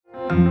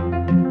Hi,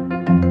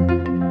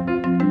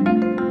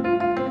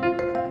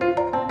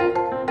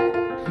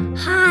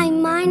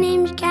 my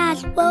name's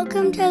Cass.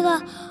 Welcome to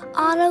the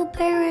Auto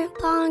Parent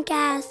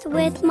Podcast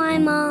with my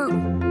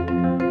mom.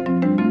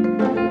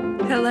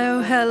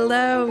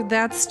 Hello.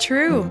 That's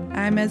true.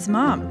 I'm his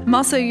mom. I'm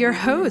also your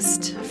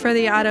host for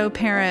the Auto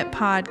Parent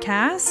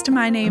Podcast.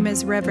 My name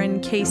is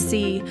Reverend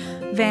Casey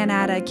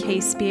Vanatta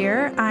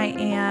K-Spear. I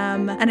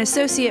am an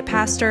associate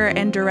pastor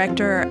and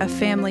director of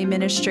family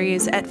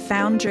ministries at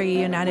Foundry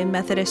United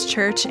Methodist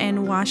Church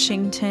in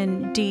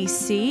Washington,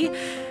 D.C.,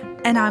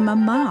 and I'm a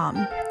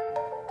mom.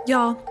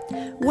 Y'all,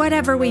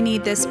 whatever we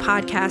need this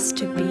podcast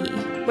to be,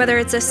 whether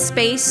it's a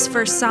space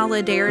for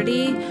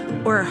solidarity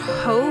or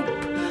hope,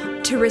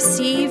 to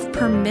receive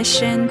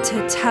permission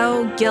to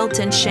tell guilt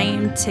and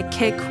shame to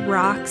kick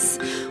rocks,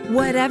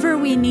 whatever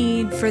we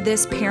need for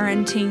this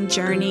parenting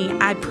journey,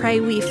 I pray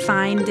we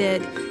find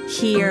it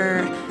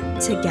here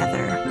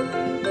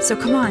together. So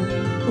come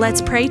on,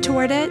 let's pray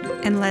toward it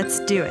and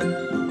let's do it.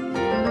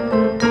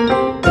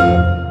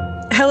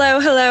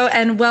 Hello,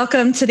 and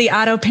welcome to the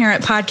Auto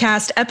Parent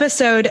Podcast,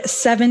 episode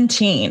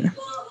 17,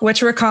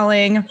 which we're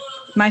calling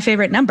my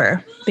favorite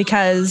number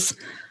because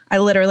I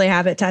literally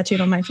have it tattooed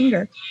on my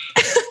finger.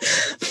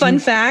 Fun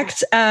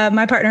fact,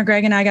 my partner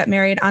Greg and I got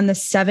married on the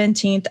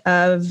 17th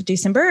of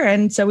December,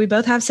 and so we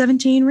both have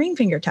 17 ring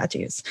finger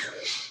tattoos.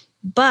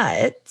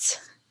 But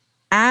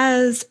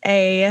as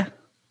a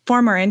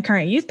former and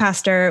current youth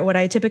pastor, what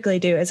I typically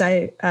do is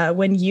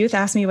when youth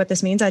ask me what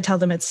this means, I tell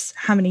them it's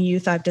how many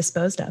youth I've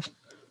disposed of.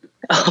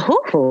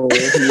 Oh,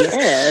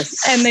 yes.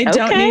 And they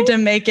don't need to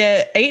make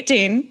it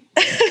 18.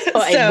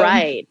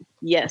 Right.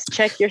 Yes.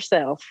 Check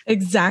yourself.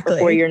 Exactly.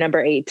 Before you're number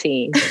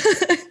 18.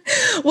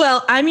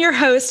 Well, I'm your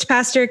host,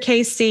 Pastor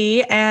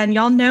KC, and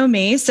y'all know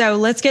me. So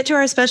let's get to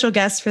our special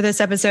guest for this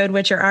episode,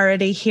 which you're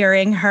already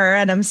hearing her,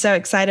 and I'm so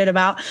excited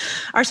about.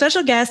 Our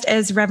special guest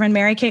is Reverend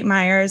Mary Kate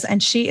Myers,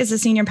 and she is a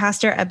senior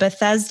pastor at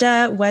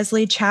Bethesda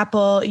Wesley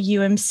Chapel,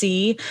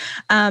 UMC,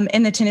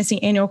 in the Tennessee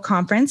Annual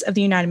Conference of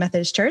the United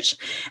Methodist Church.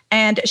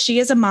 And she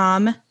is a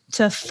mom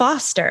to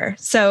Foster.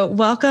 So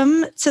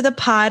welcome to the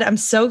pod. I'm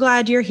so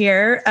glad you're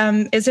here.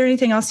 Is there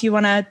anything else you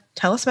want to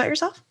tell us about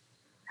yourself?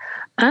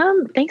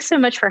 Thanks so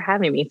much for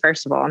having me.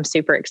 First of all, I'm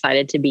super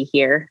excited to be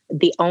here.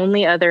 The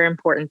only other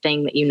important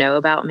thing that you know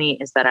about me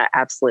is that I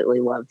absolutely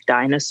love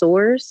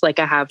dinosaurs. Like,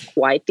 I have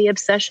quite the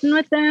obsession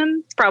with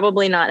them. It's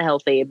probably not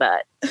healthy,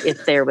 but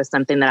if there was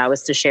something that I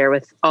was to share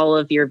with all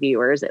of your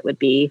viewers, it would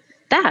be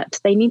that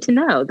they need to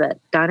know that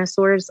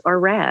dinosaurs are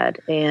rad.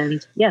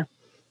 And yeah.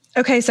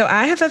 Okay. So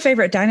I have a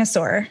favorite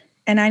dinosaur,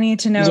 and I need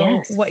to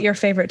know what your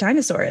favorite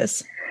dinosaur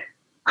is.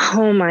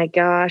 Oh my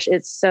gosh.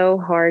 It's so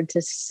hard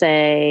to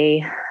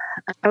say.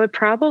 I would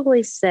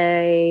probably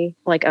say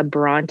like a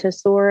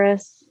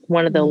brontosaurus,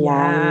 one of the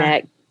long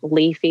neck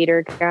leaf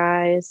eater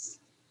guys.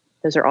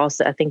 Those are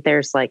also, I think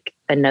there's like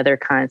another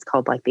kind. It's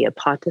called like the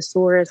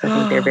apatosaurus. I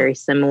think they're very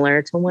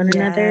similar to one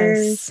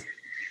another.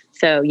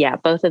 So yeah,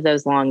 both of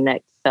those long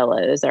neck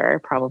fellows are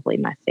probably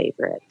my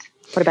favorite.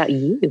 What about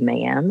you,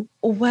 ma'am?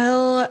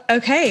 Well,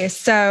 okay.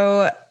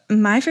 So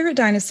my favorite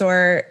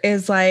dinosaur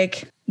is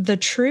like the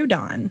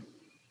Troodon.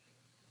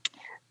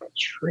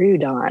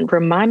 Troodon.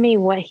 Remind me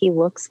what he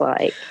looks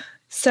like.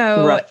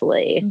 So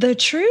roughly, the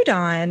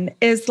Troodon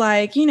is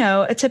like,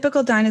 a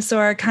typical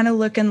dinosaur kind of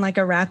looking like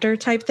a raptor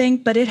type thing,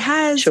 but it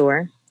has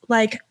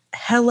like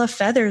hella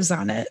feathers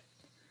on it.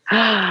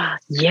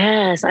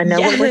 Yes, I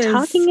know what we're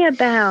talking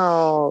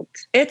about.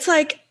 It's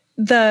like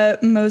the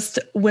most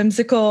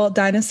whimsical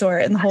dinosaur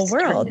in the whole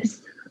world.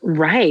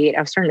 Right. I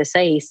was starting to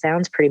say he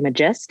sounds pretty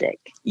majestic.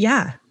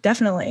 Yeah,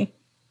 definitely.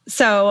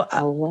 So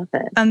I love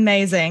it.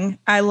 Amazing.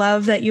 I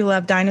love that you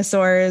love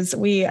dinosaurs.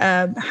 We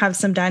have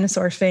some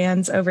dinosaur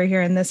fans over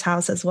here in this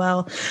house as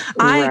well.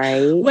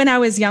 When I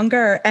was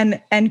younger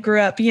and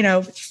grew up,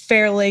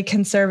 fairly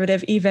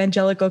conservative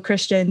evangelical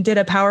Christian, did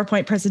a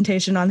PowerPoint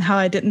presentation on how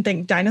I didn't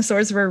think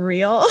dinosaurs were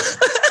real.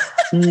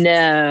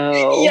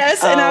 No.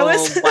 Yes. And I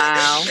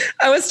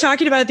was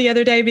talking about it the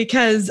other day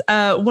because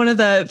one of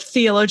the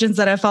theologians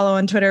that I follow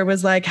on Twitter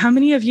was like, how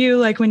many of you,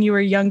 like when you were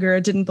younger,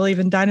 didn't believe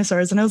in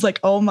dinosaurs? And I was like,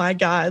 oh my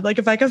God, like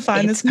if I could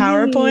find this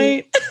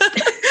PowerPoint.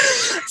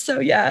 So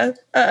yeah,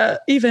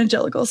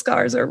 evangelical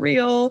scars are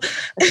real.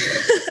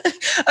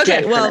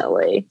 Okay. Definitely.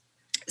 Well,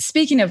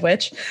 speaking of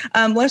which,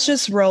 let's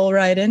just roll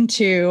right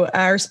into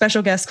our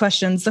special guest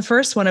questions. The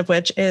first one of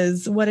which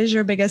is, what is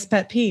your biggest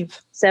pet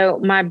peeve? So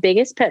my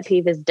biggest pet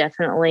peeve is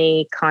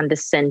definitely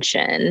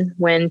condescension.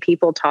 When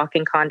people talk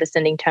in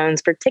condescending tones,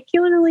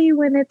 particularly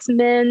when it's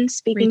men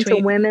speaking to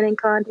women in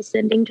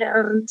condescending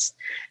tones.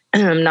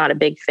 I'm not a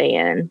big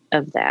fan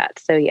of that.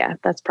 So yeah,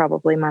 that's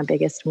probably my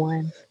biggest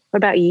one. What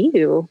about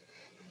you?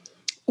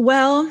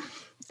 Well,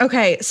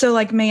 okay. So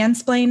like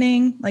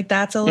mansplaining, like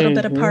that's a little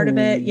bit a part of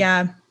it.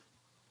 Yeah,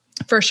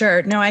 for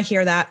sure. No, I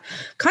hear that.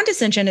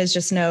 Condescension is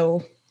just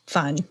no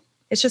fun.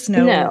 It's just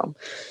no.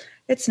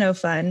 It's no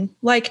fun.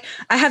 Like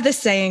I have this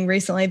saying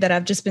recently that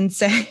I've just been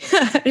saying,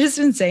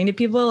 to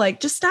people, like,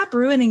 just stop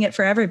ruining it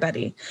for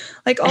everybody.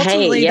 Like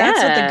ultimately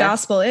that's what the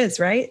gospel is,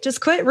 right?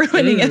 Just quit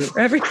ruining it for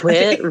everybody.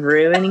 Quit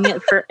ruining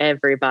it for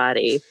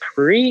everybody.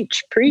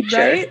 Preach, preacher.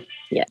 Right?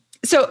 Yeah.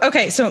 So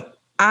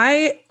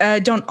I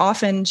don't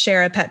often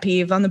share a pet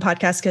peeve on the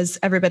podcast because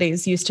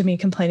everybody's used to me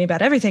complaining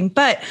about everything,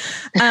 but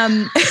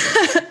I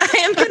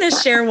am going to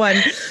share one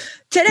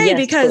today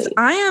because please.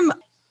 I am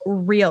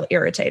real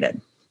irritated.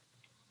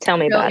 Tell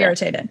me about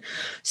irritated.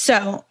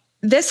 So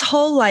this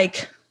whole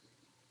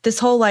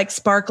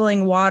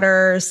sparkling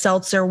water,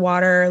 seltzer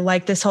water,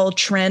 like this whole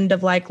trend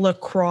of like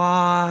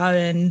LaCroix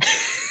and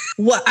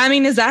what, I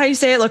mean, is that how you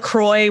say it?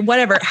 LaCroix,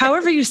 whatever,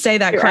 however you say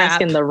that You're crap.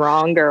 Asking the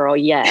wrong girl.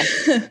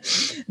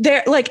 Yes.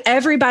 They're like,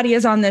 everybody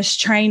is on this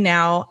train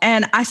now.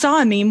 And I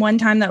saw a meme one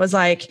time that was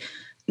like,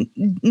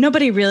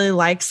 nobody really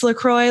likes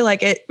LaCroix.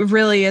 Like it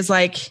really is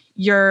like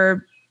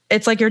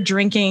it's like you're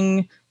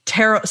drinking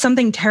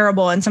something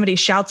terrible and somebody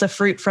shouts a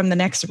fruit from the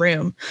next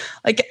room.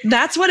 Like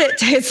that's what it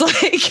tastes like.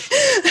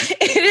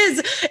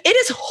 It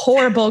is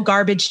horrible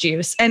garbage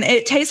juice. And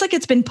it tastes like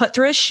it's been put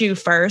through a shoe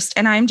first.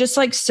 And I'm just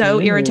like so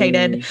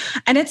irritated.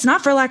 And it's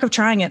not for lack of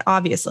trying it,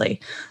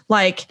 obviously.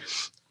 Like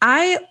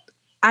I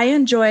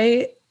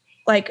enjoy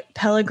like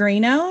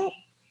Pellegrino,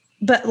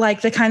 but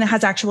like the kind that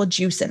has actual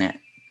juice in it.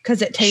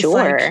 Cause it tastes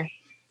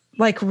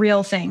like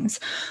real things.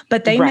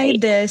 But they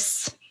made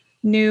this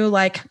new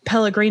like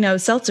Pellegrino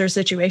seltzer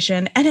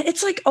situation. And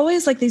it's like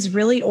always like these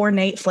really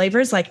ornate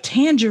flavors like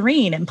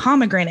tangerine and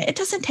pomegranate. It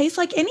doesn't taste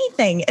like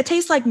anything. It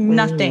tastes like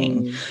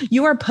nothing.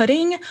 You are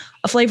putting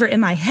a flavor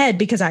in my head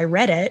because I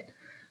read it,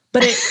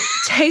 but it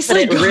tastes but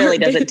like it really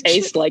doesn't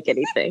taste like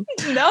anything.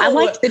 No. I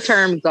like the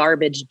term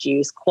garbage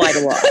juice quite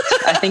a lot.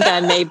 I think I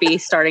may be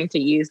starting to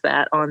use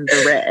that on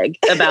the reg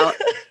about,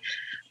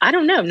 I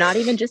don't know, not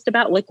even just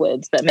about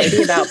liquids, but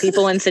maybe about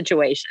people in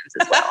situations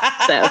as well.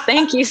 So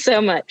thank you so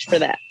much for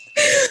that.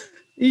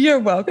 You're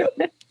welcome.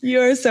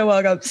 You're so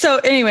welcome. So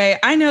anyway,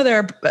 I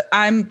know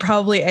I'm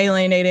probably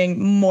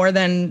alienating more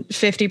than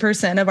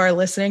 50% of our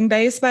listening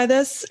base by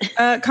this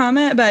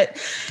comment, but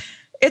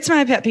it's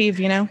my pet peeve,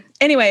 you know?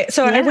 Anyway,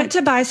 so I went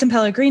to buy some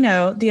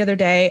Pellegrino the other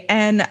day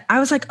and I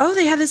was like, oh,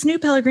 they have this new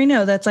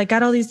Pellegrino that's like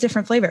got all these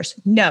different flavors.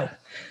 No,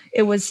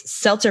 it was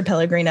seltzer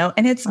Pellegrino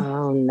and it's,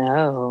 oh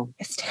no,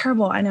 it's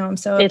terrible. I know. I'm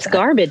so upset. It's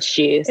garbage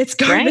juice. It's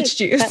garbage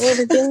juice. Is that what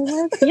we're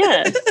dealing with?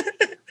 Yes.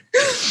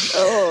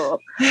 Oh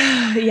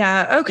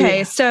yeah. Okay.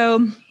 Yeah.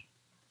 So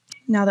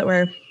now that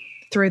we're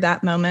through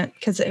that moment,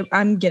 because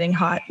I'm getting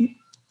hot.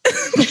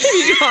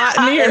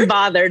 I am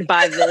bothered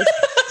by this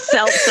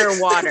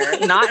seltzer water,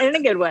 not in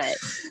a good way.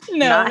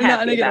 No,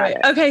 not in a good way.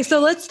 Okay, so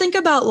let's think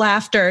about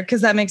laughter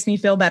because that makes me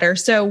feel better.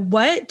 So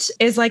what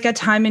is like a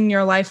time in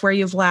your life where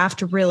you've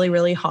laughed really,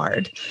 really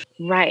hard?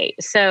 Right.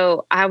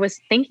 So I was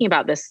thinking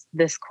about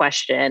this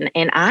question,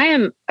 and I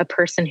am a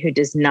person who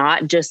does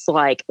not just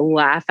like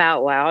laugh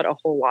out loud a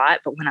whole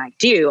lot. But when I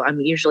do, I'm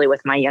usually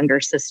with my younger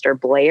sister,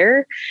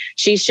 Blair.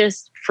 She's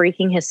just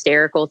freaking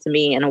hysterical to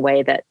me in a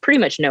way that pretty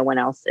much no one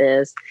else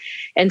is.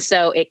 And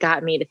so it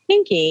got me to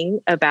thinking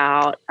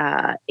about,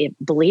 I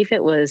believe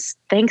it was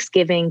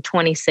Thanksgiving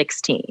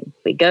 2016.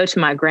 We go to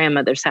my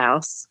grandmother's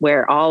house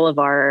where all of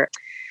our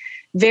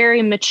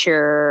very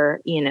mature,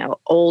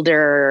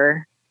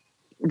 older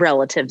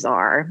relatives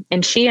are.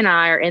 And she and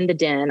I are in the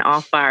den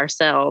off by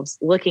ourselves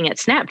looking at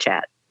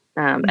Snapchat.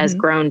 As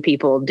grown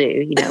people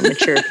do,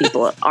 mature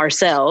people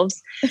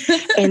ourselves.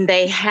 And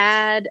they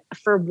had,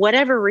 for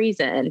whatever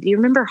reason, do you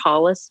remember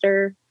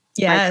Hollister?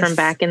 Yes. Like from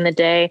back in the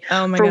day?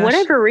 Oh my gosh. For gosh.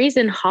 whatever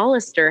reason,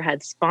 Hollister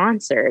had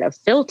sponsored a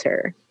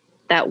filter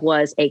that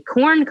was a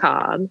corn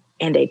cob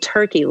and a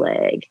turkey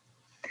leg.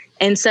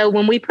 And so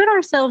when we put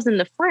ourselves in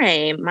the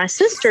frame, my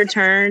sister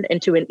turned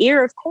into an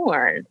ear of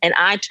corn and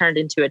I turned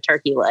into a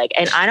turkey leg.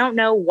 And I don't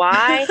know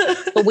why,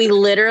 but we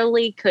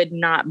literally could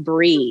not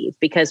breathe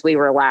because we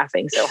were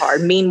laughing so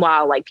hard.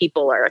 Meanwhile, like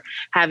people are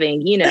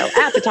having,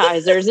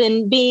 appetizers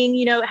and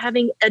being,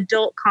 having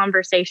adult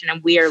conversation.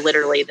 And we are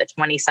literally the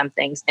 20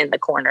 somethings in the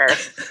corner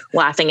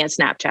laughing at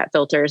Snapchat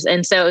filters.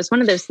 And so it's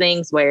one of those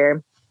things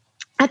where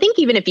I think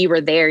even if you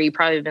were there, you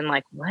probably have been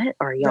like, what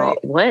are y'all,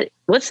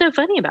 what's so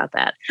funny about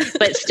that?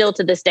 But still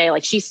to this day,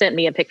 like she sent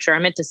me a picture. I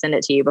meant to send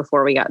it to you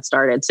before we got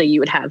started so you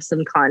would have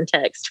some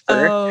context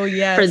for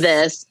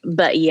this.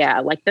 But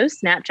yeah, like those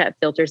Snapchat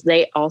filters,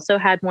 they also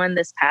had one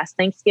this past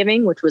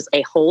Thanksgiving, which was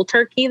a whole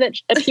turkey that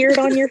appeared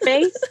on your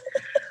face.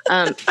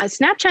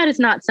 Snapchat is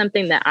not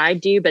something that I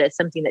do, but it's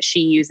something that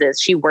she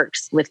uses. She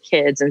works with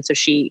kids. And so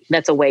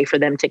that's a way for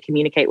them to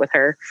communicate with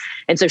her.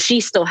 And so she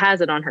still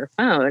has it on her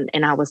phone.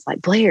 And I was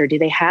like, Blair, do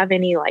they have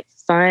any like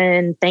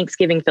fun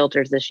Thanksgiving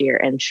filters this year?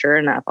 And sure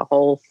enough, a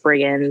whole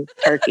friggin'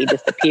 turkey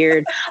just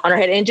appeared on her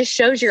head and just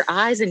shows your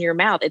eyes and your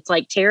mouth. It's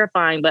like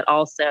terrifying, but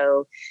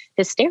also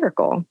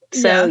hysterical.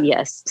 So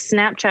yes,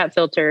 Snapchat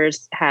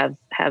filters have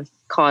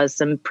caused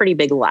some pretty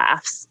big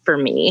laughs for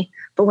me.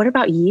 But what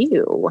about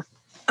you?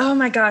 Oh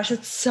my gosh,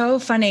 it's so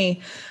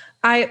funny.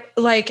 I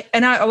like,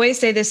 and I always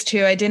say this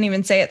too, I didn't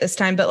even say it this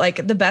time, but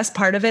like the best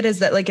part of it is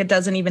that like, it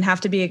doesn't even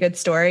have to be a good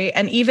story.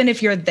 And even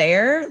if you're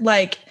there,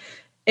 like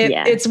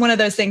it's one of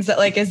those things that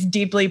like is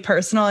deeply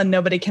personal and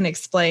nobody can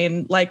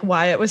explain like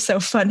why it was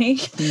so funny.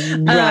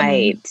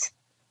 Right.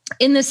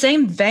 In the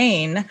same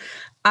vein,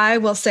 I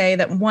will say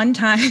that one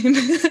time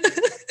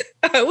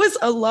I was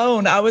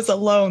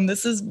alone.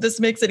 This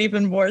makes it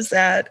even more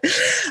sad.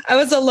 I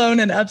was alone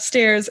and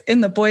upstairs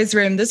in the boys'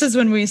 room. This is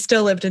when we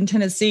still lived in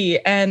Tennessee.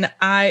 And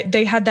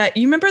they had that,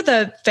 you remember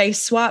the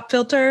face swap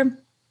filter?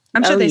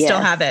 I'm sure they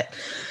still have it.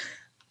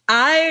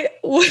 I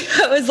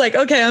was like,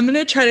 okay, I'm going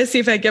to try to see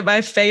if I get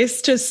my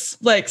face to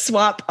like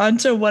swap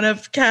onto one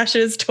of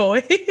Cash's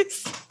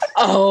toys.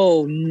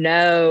 Oh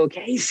no,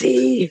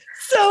 Casey.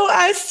 So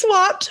I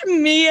swapped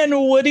me and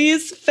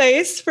Woody's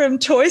face from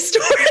Toy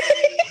Story.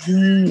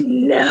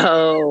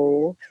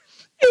 No.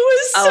 It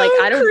was so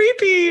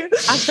creepy.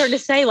 I started to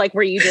say, like,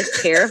 were you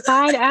just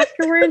terrified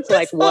afterwards?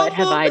 Like, what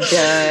have I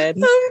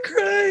done? I'm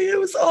crying. It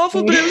was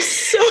awful, but it was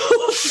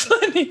so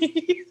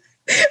funny.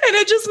 And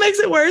it just makes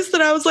it worse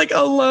that I was like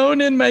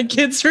alone in my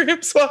kid's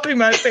room swapping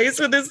my face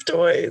with his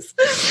toys.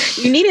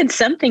 You needed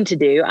something to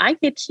do. I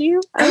get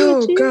you.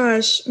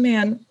 Gosh,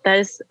 man. That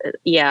is,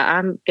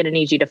 I'm going to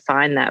need you to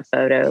find that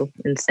photo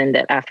and send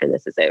it after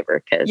this is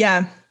over.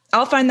 Yeah.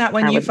 I'll find that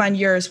when you find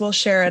yours. We'll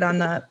share it on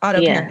the Auto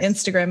Parent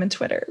Instagram and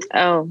Twitter.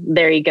 Oh,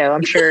 there you go.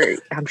 I'm sure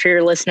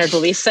your listeners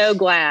will be so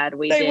glad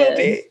we did. Will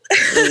be.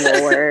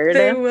 Lord.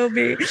 They will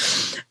be.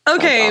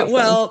 Okay, awesome.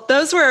 Well,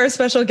 those were our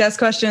special guest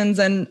questions,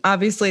 and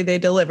obviously they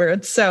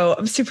delivered. So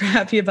I'm super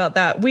happy about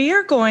that. We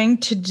are going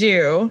to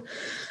do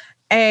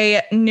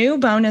a new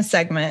bonus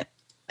segment,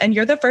 and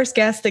you're the first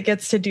guest that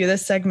gets to do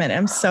this segment.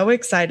 I'm so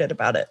excited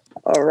about it.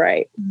 All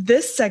right.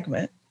 This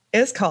segment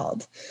is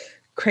called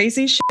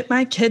Crazy Shit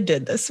My Kid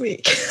Did This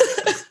Week.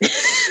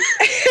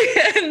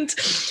 And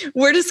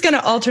we're just going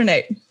to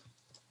alternate.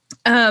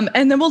 And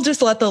then we'll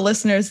just let the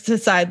listeners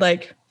decide,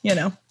 like,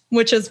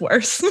 which is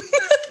worse.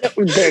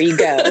 There you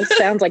go.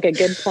 Sounds like a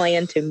good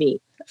plan to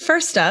me.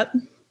 First up,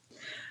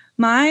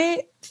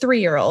 my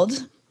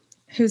 3-year-old,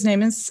 whose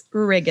name is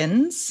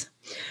Riggins,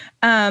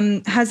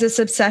 has this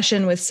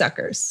obsession with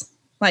suckers.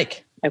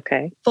 Like,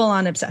 full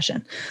on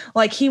obsession.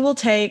 Like, he will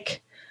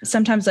take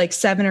sometimes like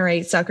 7 or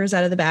 8 suckers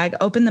out of the bag,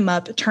 open them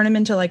up, turn them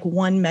into like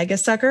one mega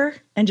sucker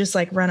and just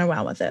like run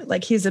around with it.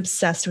 Like, he's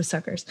obsessed with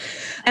suckers.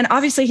 And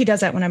obviously he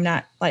does that when I'm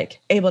not like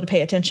able to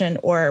pay attention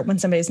or when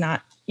somebody's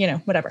not,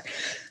 whatever.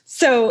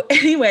 So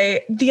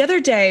anyway, the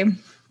other day,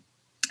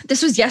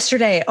 this was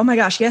yesterday. Oh my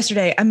gosh,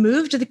 yesterday I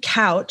moved the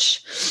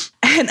couch,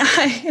 and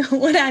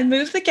when I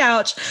moved the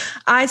couch,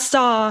 I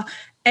saw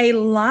a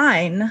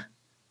line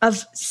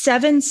of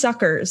 7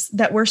 suckers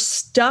that were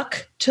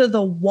stuck to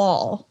the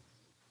wall.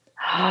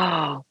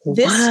 Oh,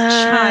 this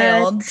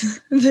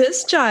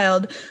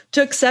child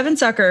took 7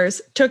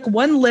 suckers, took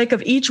one lick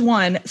of each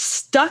one,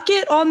 stuck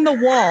it on the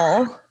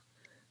wall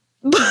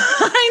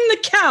behind the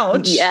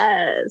couch.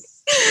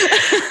 Yes.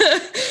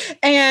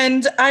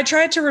 And I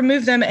tried to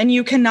remove them, and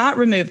you cannot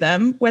remove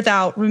them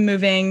without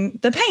removing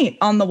the paint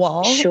on the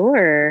wall.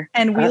 Sure.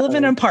 And we live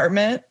in an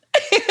apartment.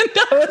 And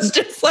I was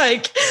just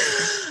like,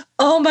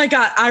 oh my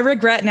God, I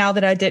regret now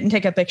that I didn't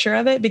take a picture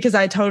of it, because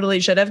I totally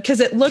should have, because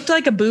it looked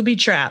like a booby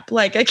trap,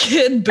 like a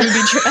kid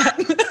booby trap.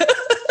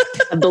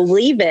 I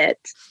believe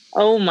it.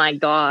 Oh my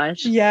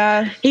gosh.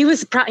 Yeah. He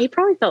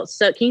probably felt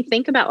so, can you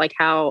think about like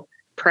how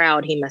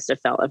proud he must have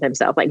felt of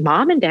himself? Like,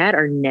 Mom and Dad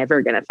are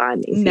never going to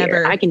find these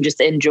here. I can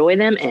just enjoy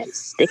them and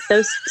stick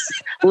those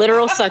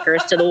literal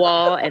suckers to the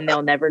wall, and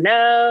they'll never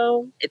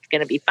know. It's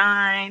going to be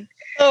fine.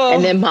 Oh.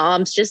 And then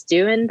Mom's just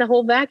doing the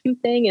whole vacuum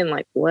thing and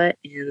like, what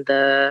in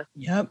the...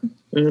 Yep.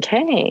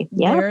 Okay.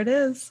 Yep. There it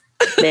is.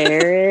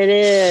 There it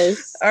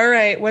is. All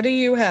right. What do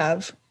you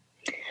have?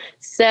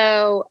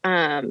 So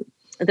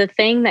the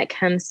thing that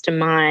comes to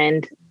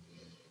mind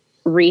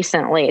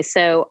recently,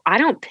 so I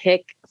don't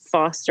pick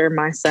foster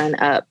my son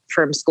up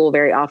from school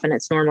very often.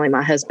 It's normally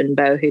my husband,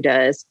 Bo, who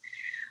does.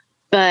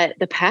 But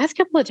the past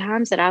couple of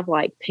times that I've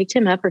like picked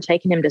him up or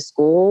taken him to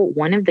school,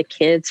 one of the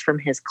kids from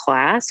his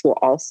class will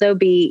also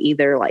be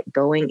either like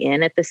going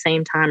in at the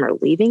same time or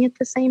leaving at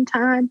the same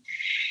time.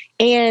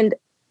 And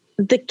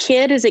the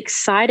kid is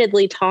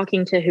excitedly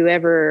talking to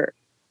whoever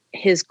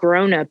his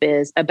grown-up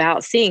is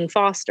about seeing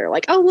foster.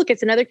 Like, oh, look,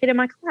 it's another kid in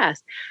my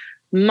class.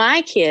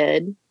 My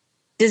kid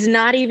does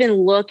not even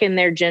look in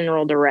their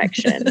general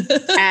direction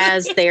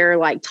as they're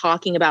like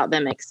talking about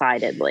them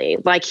excitedly.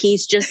 Like,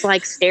 he's just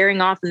like staring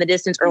off in the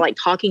distance or like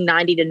talking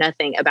 90 to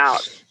nothing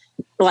about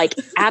like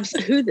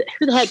who the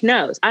heck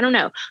knows? I don't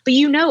know. But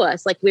you know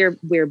us, like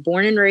we're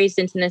born and raised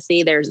in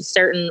Tennessee. There's a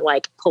certain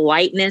like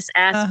politeness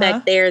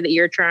aspect there that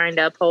you're trying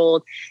to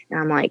uphold.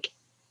 And I'm like,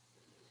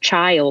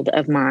 child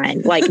of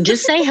mine. Like,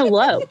 just say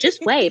hello,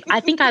 just wave. I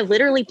think I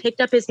literally picked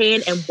up his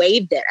hand and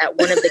waved it at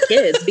one of the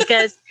kids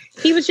because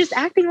he was just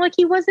acting like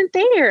he wasn't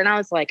there. And I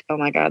was like, oh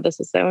my God, this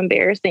is so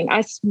embarrassing.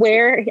 I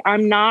swear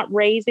I'm not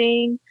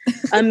raising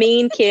a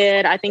mean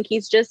kid. I think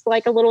he's just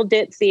like a little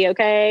ditzy.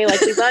 Okay.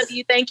 Like, we love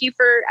you. Thank you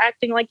for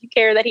acting like you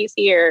care that he's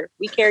here.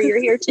 We care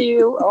you're here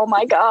too. Oh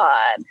my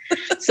God.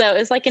 So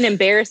it's like an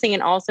embarrassing,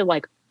 and also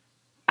like,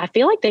 I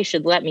feel like they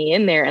should let me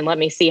in there and let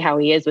me see how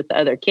he is with the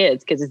other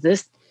kids. Cause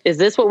is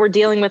this what we're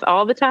dealing with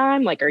all the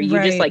time? Like, are you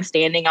just like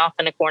standing off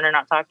in a corner,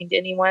 not talking to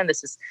anyone?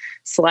 This is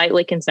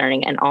slightly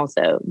concerning. And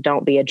also,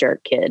 don't be a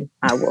jerk, kid.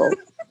 I will.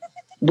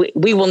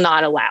 we will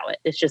not allow it.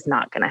 It's just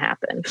not going to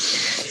happen.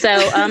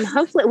 So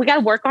hopefully we got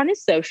to work on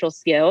his social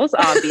skills,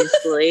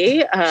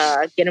 obviously,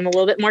 get him a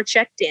little bit more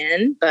checked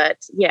in. But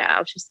yeah, I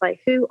was just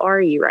like, who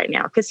are you right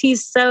now? Because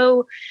he's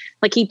so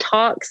like, he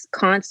talks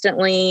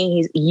constantly.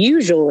 He's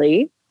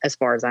usually, as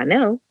far as I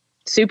know,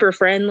 super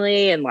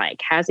friendly and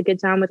like has a good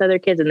time with other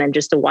kids. And then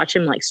just to watch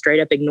him like straight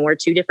up ignore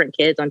 2 different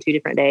kids on 2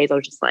 different days, I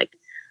was just like,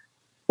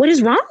 what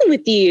is wrong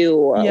with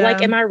you? Yeah.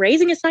 Like, am I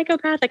raising a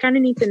psychopath? I kind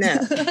of need to know.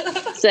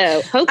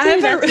 So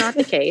hopefully that's not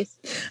the case.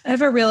 I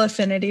have a real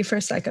affinity for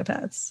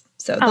psychopaths.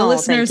 So the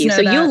listeners know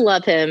so that. You'll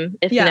love him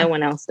if no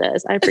one else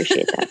does. I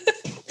appreciate that.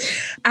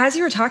 As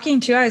you were talking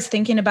too, I was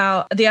thinking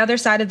about the other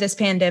side of this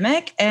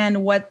pandemic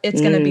and what it's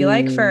going to be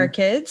like for our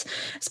kids,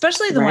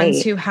 especially the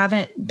ones who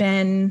haven't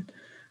been,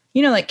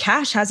 like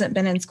Cash hasn't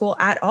been in school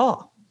at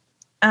all.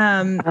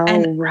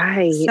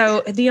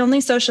 So the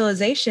only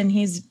socialization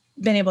he's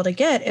been able to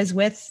get is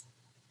with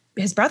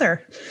his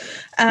brother.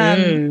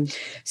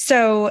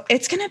 So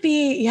it's going to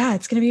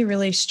be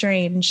really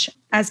strange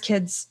as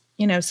kids,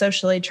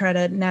 socially try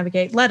to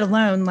navigate, let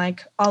alone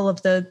like all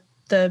of the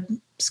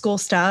school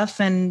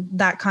stuff and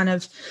that kind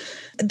of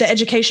the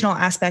educational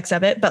aspects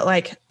of it. But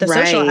like the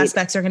social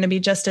aspects are going to be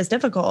just as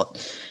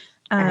difficult.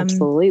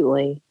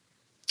 Absolutely.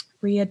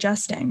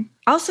 Readjusting.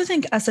 I also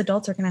think us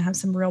adults are going to have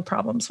some real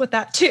problems with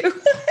that too.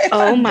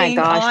 Oh my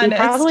gosh. You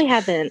probably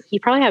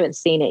haven't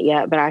seen it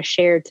yet, but I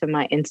shared to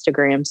my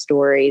Instagram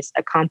stories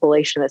a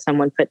compilation that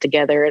someone put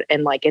together,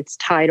 and like it's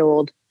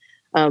titled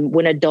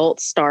When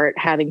Adults Start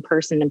Having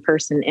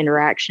Person-to-Person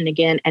Interaction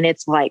Again. And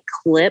it's like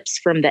clips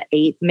from the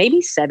late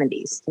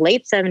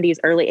 70s,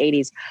 early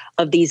 80s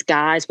of these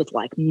guys with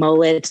like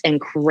mullets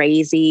and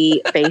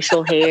crazy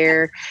facial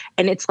hair.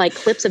 And it's like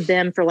clips of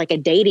them for like a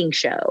dating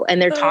show. And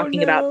they're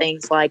talking about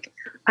things like,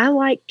 I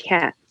like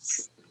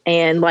cats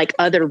and like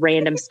other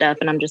random stuff.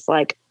 And I'm just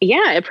like,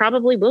 yeah, it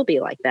probably will be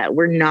like that.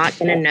 We're not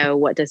going to know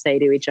what to say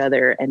to each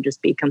other and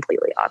just be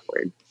completely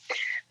awkward.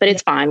 But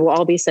it's fine. We'll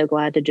all be so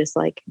glad to just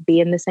like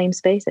be in the same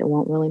space. It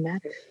won't really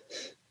matter.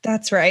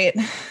 That's right.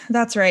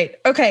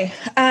 Okay.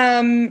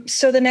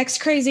 So the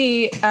next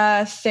crazy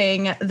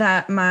thing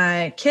that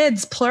my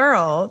kids,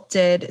 plural,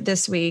 did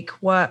this week,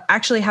 what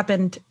actually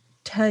happened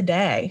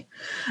today.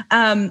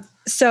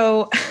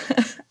 So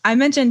I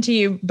mentioned to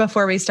you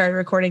before we started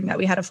recording that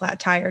we had a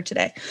flat tire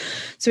today.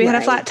 So we had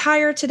a flat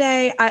tire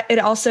today. It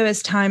also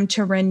is time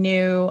to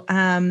renew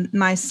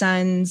my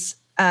son's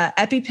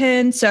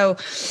EpiPen. So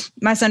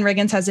my son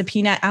Riggins has a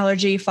peanut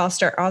allergy.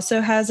 Foster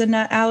also has a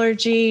nut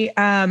allergy.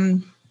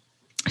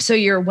 So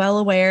you're well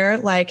aware,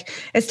 like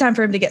it's time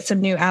for him to get some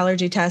new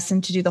allergy tests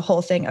and to do the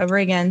whole thing over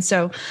again.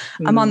 So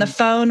I'm on the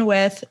phone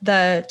with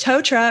the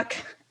tow truck.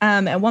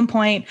 At one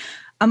point,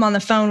 I'm on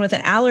the phone with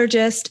an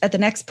allergist at the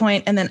next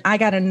point. And then I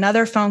got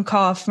another phone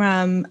call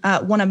from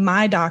one of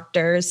my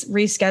doctors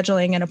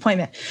rescheduling an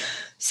appointment.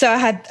 So I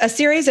had a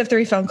series of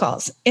 3 phone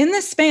calls. In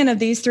the span of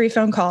these 3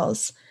 phone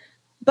calls,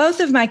 both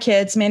of my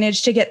kids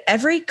managed to get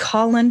every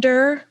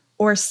colander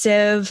or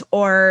sieve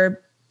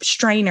or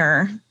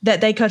strainer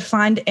that they could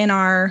find in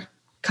our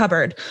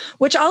cupboard,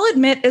 which I'll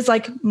admit is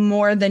like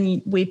more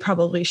than we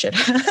probably should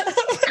have.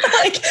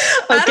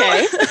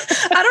 I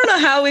don't know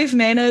how we've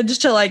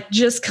managed to like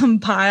just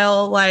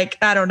compile like,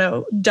 I don't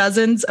know,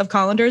 dozens of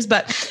colanders,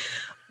 but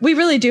we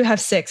really do have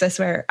 6, I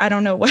swear. I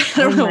don't know what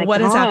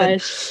has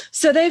happened.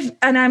 So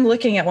and I'm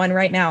looking at one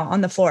right now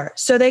on the floor.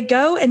 So they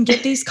go and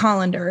get these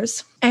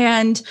colanders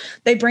and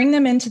they bring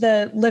them into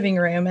the living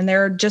room and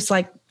they're just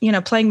like,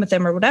 playing with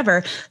them or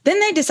whatever. Then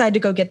they decide to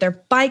go get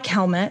their bike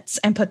helmets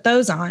and put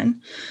those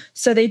on.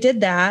 So they did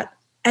that.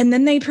 And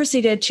then they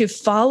proceeded to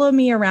follow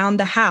me around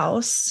the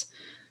house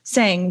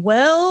saying,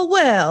 well,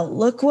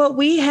 look what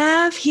we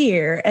have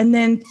here. And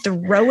then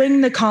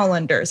throwing the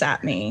colanders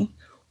at me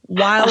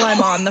while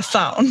I'm on the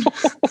phone.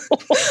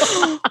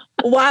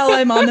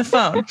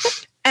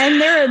 And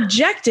their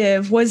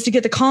objective was to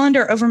get the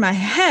colander over my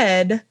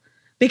head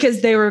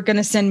because they were going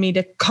to send me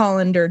to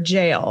colander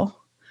jail.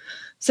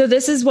 So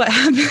this is what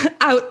happened.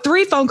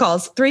 3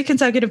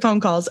 consecutive phone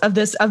calls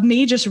of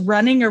me just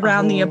running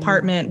around the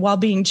apartment while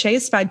being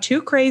chased by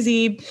 2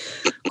 crazy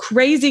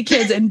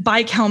kids in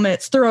bike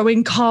helmets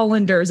throwing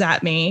colanders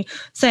at me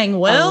saying,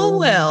 well,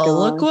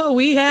 look what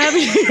we have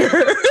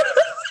here.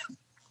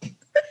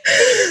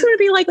 It's going to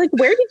be like,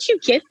 where did you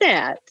get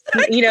that?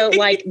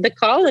 Like the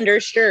colander,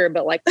 sure.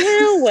 But like,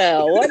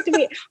 well,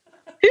 who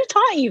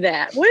taught you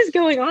that? What is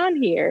going on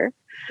here?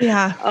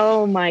 Yeah.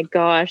 Oh my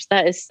gosh,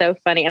 that is so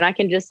funny. And I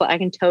can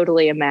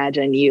totally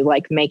imagine you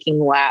like making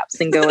laps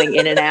and going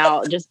in and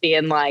out, just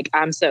being like,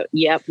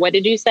 yep. What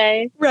did you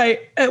say? Right.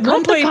 At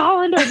Put the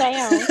colander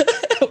down.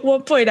 At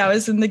one point I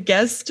was in the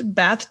guest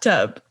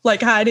bathtub,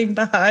 like hiding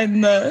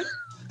behind the.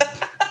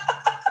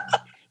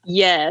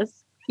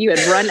 Yes. You had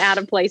run out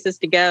of places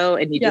to go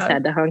and you just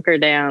had to hunker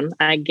down.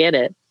 I get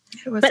it.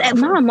 But awful.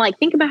 Mom, like,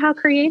 think about how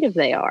creative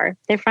they are.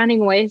 They're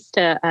finding ways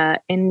to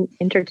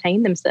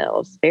entertain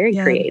themselves. Very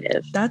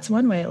creative. That's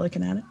one way of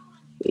looking at it.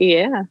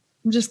 Yeah.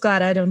 I'm just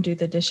glad I don't do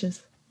the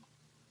dishes.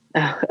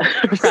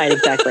 Right,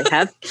 exactly.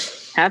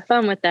 Have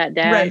fun with that,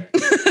 Dad.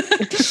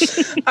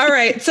 Right. All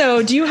right.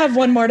 So do you have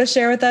one more to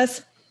share with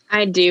us?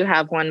 I do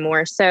have one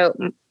more. So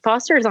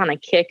Foster is on a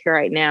kick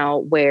right now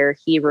where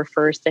he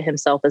refers to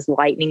himself as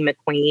Lightning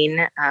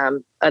McQueen.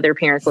 Other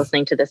parents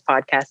listening to this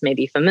podcast may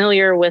be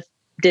familiar with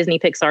Disney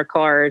Pixar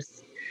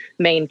Cars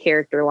main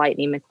character,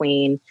 Lightning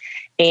McQueen.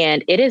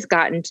 And it has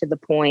gotten to the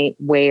point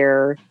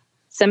where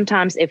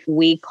sometimes if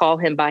we call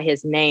him by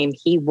his name,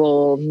 he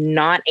will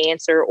not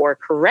answer or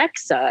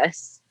corrects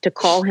us to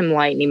call him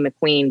Lightning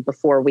McQueen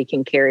before we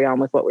can carry on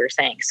with what we were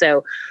saying.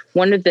 So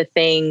one of the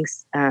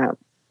things,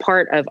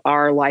 part of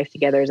our life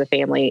together as a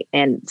family,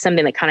 and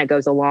something that kind of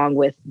goes along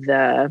with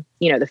the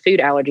food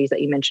allergies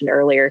that you mentioned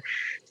earlier,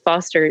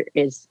 Foster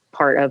is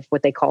part of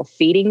what they call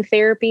feeding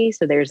therapy.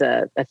 So there's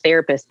a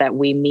therapist that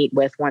we meet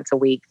with once a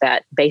week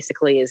that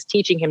basically is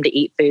teaching him to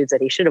eat foods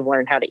that he should have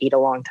learned how to eat a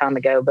long time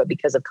ago, but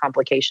because of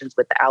complications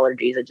with the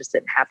allergies, it just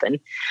didn't happen.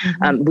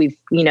 Mm-hmm.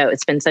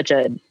 It's been such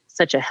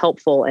a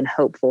helpful and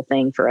hopeful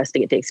thing for us to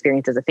get to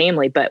experience as a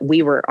family. But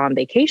we were on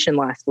vacation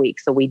last week,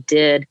 so we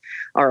did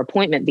our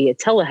appointment via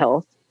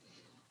telehealth.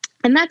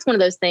 And that's one of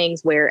those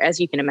things where,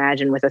 as you can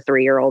imagine, with a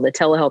 3-year-old, a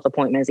telehealth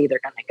appointment is either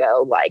going to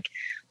go like,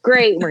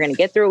 great, we're going to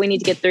get through what we need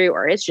to get through,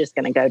 or it's just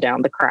going to go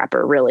down the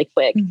crapper really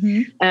quick.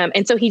 Mm-hmm.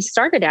 And so he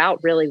started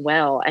out really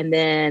well. And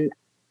then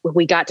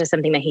we got to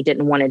something that he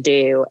didn't want to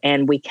do.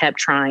 And we kept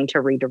trying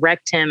to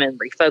redirect him and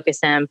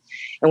refocus him.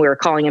 And we were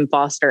calling him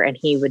Foster, and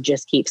he would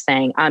just keep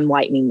saying, I'm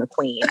Lightning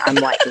McQueen. I'm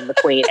Lightning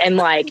McQueen. And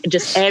like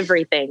just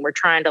everything, we're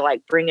trying to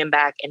like bring him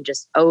back and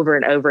just over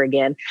and over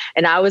again.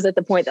 And I was at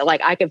the point that like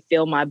I could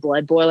feel my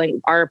blood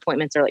boiling. Our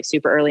appointments are like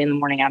super early in the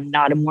morning. I'm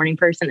not a morning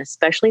person,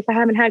 especially if I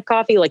haven't had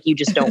coffee. Like you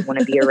just don't want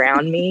to be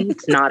around me.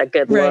 It's not a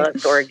good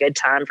look or a good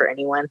time for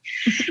anyone.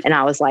 And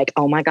I was like,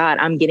 oh my God,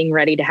 I'm getting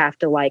ready to have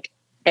to like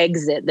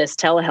exit this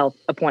telehealth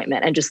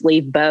appointment and just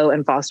leave Bo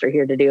and Foster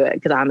here to do it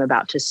because I'm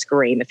about to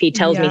scream if he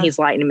tells me he's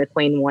Lightning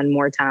McQueen one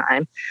more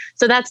time.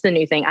 So that's the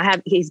new thing.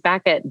 He's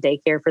back at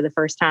daycare for the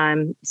first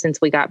time since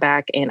we got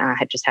back, and I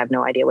just have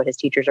no idea what his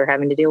teachers are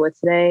having to deal with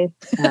today.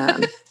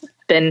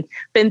 Been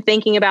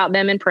thinking about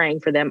them and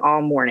praying for them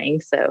all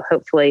morning. So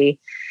hopefully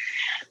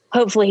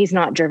he's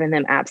not driven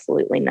them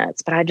absolutely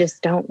nuts, but I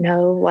just don't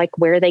know like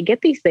where they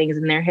get these things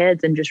in their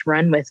heads and just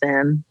run with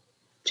them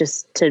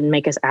just to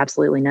make us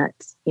absolutely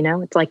nuts.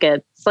 It's like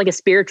a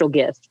spiritual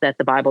gift that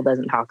the Bible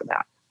doesn't talk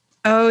about.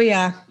 Oh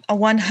yeah,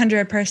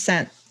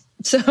 100%.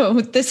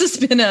 So this has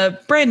been a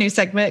brand new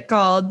segment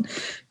called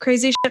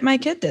Crazy Shit My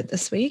Kid Did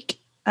This Week.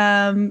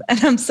 And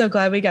I'm so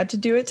glad we got to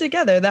do it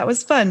together. That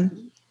was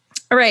fun.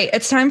 All right,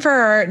 it's time for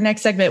our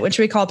next segment, which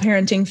we call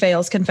Parenting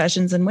Fails,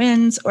 Confessions and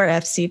Wins, or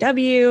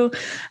FCW.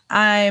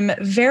 I'm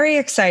very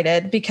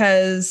excited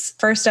because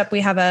first up,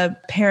 we have a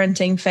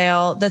parenting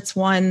fail that's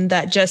one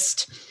that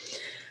just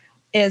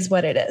is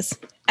what it is.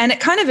 And it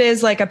kind of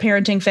is like a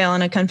parenting fail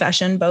and a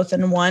confession, both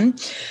in one.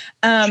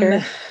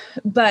 Sure.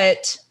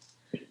 But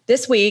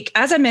this week,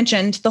 as I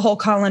mentioned, the whole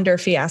colander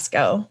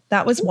fiasco,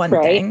 that was one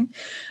thing.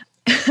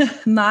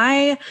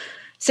 My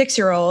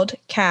 6-year-old,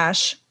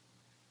 Cash,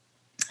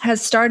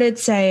 has started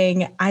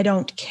saying, I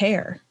don't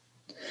care.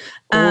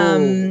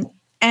 And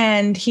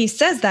he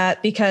says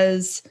that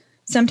because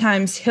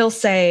sometimes he'll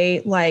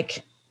say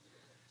like,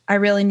 I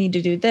really need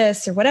to do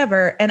this or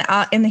whatever. And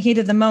in the heat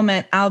of the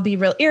moment, I'll be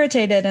real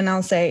irritated and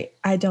I'll say,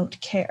 I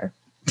don't care.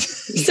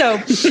 So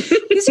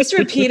he's just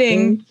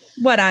repeating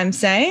what I'm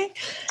saying.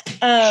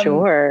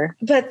 Sure.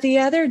 But the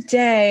other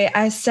day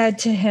I said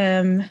to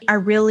him, I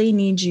really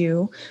need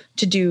you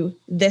to do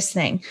this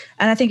thing.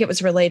 And I think it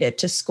was related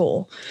to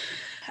school.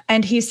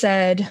 And he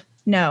said,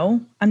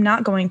 no, I'm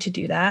not going to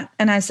do that.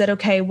 And I said,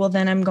 okay, well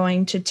then I'm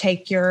going to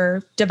take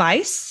your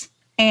device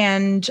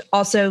and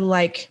also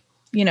like,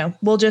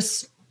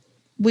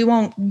 we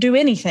won't do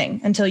anything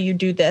until you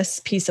do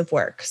this piece of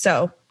work.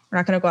 So we're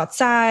not going to go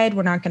outside.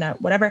 We're not going to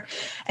whatever.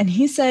 And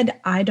he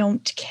said, I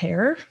don't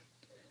care.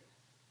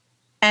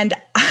 And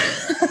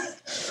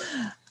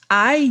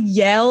I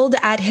yelled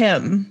at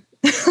him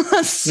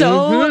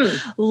so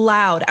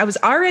loud. I was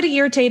already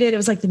irritated. It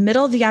was like the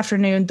middle of the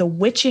afternoon. The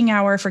witching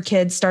hour for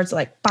kids starts at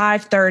like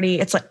 5:30.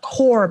 It's like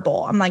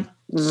horrible. I'm like,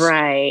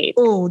 right.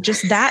 Oh,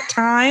 just that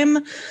time.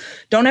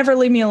 Don't ever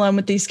leave me alone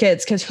with these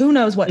kids because who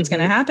knows what's going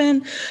to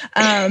happen.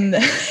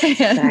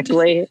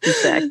 Exactly.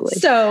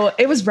 So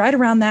it was right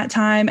around that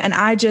time. And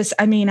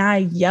I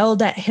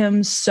yelled at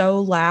him so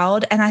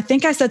loud. And I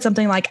think I said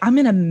something like, I'm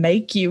going to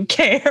make you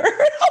care.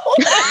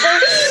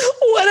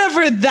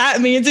 whatever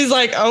that means. He's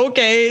like,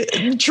 okay,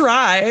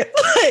 try.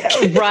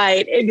 Like,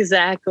 right.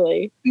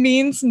 Exactly.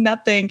 means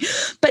nothing.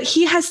 But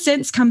he has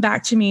since come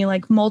back to me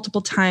like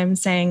multiple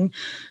times saying,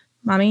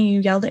 Mommy, you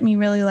yelled at me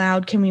really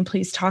loud. Can we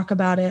please talk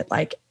about it?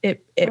 Like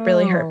it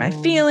really hurt my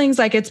feelings.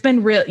 Like it's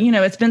been real,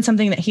 it's been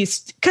something that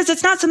because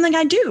it's not something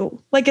I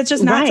do. Like it's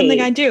just not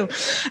something I do.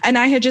 And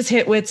I had just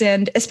hit wit's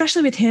end,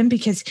 especially with him,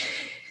 because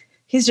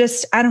he's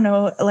just, I don't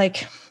know,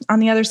 like on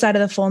the other side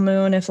of the full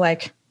moon, if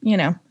like,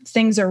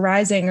 things are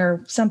rising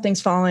or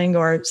something's falling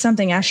or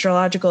something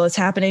astrological is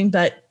happening,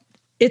 but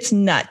it's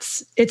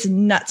nuts. It's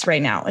nuts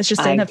right now. It's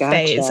just in a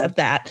phase of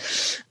that.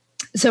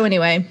 So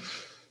anyway,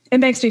 it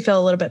makes me feel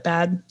a little bit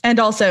bad. And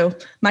also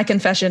my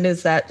confession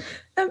is that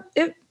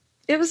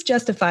it was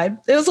justified.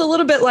 It was a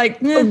little bit like,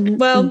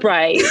 well.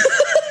 Right.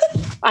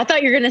 I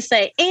thought you were going to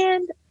say,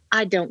 and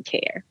I don't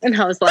care. And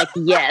I was like,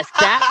 yes,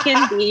 that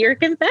can be your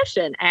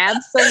confession.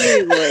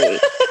 Absolutely.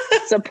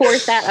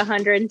 Support that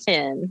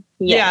 110.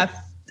 Yes.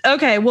 Yeah.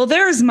 Okay. Well,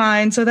 there's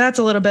mine. So that's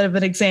a little bit of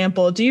an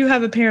example. Do you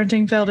have a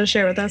parenting fail to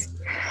share with us?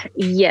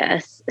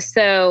 Yes.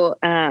 So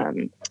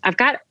I've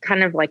got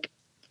kind of like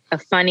a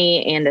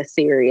funny and a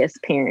serious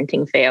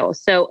parenting fail.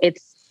 So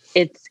it's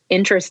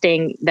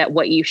interesting that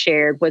what you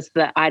shared was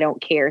the I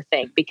don't care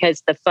thing,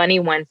 because the funny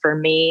one for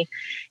me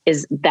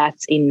is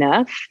that's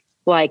enough.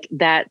 Like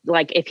that,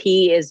 like if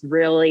he is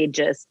really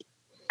just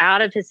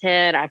out of his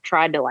head, I've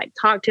tried to like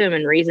talk to him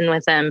and reason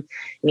with him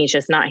and he's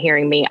just not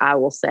hearing me, I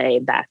will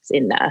say that's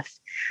enough.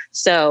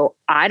 So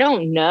I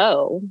don't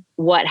know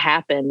what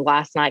happened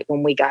last night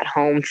when we got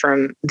home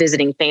from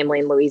visiting family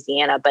in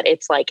Louisiana, but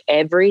it's like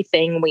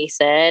everything we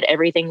said,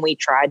 everything we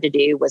tried to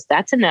do was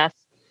that's enough,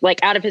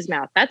 like out of his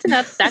mouth. That's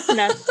enough. That's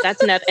enough.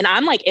 That's enough. And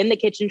I'm like in the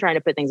kitchen trying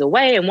to put things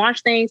away and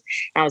wash things.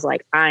 And I was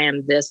like, I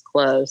am this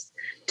close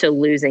to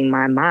losing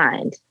my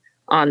mind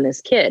on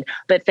this kid.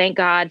 But thank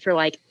God for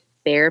like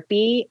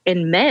therapy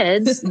and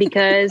meds,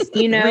 because,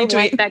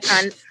 like that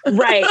kind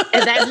right.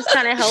 And that just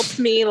kind of helps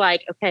me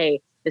like, okay,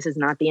 this is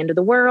not the end of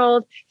the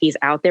world. He's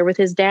out there with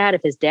his dad.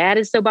 If his dad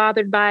is so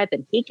bothered by it,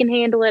 then he can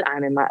handle it.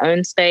 I'm in my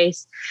own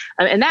space.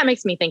 And that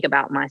makes me think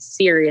about my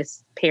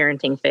serious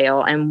parenting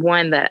fail, and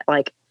one that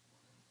like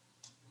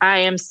I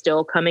am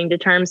still coming to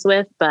terms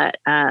with, but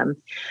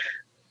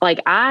like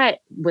I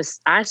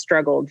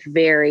struggled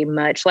very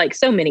much, like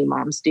so many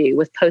moms do,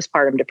 with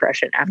postpartum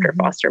depression after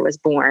Foster was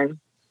born.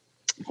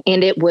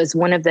 And it was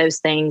one of those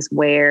things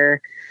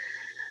where,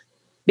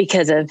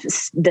 because of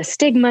the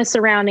stigma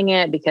surrounding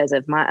it, because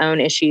of my own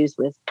issues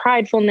with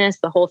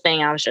pridefulness, the whole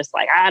thing, I was just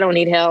like, I don't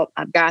need help.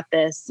 I've got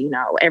this,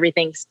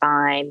 everything's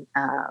fine.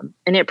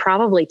 And it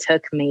probably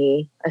took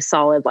me a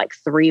solid like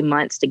 3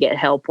 months to get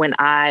help, when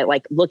I,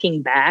 like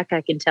looking back,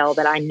 I can tell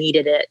that I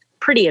needed it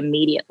pretty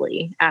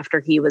immediately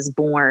after he was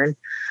born.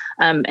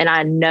 And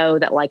I know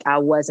that like I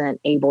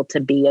wasn't able to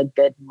be a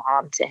good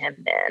mom to him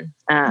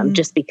then,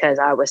 just because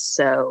I was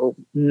so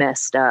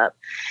messed up.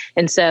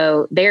 And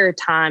so there are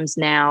times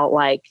now,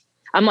 like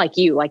I'm like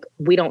you, like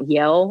we don't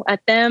yell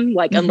at them,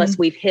 like unless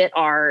we've hit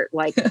our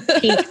like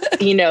peak,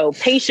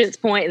 patience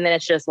point, and then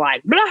it's just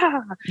like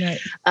blah.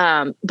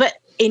 Right. But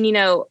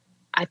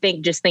I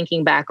think just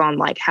thinking back on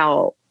like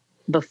how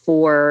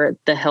before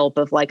the help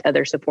of like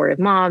other supportive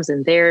moms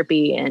and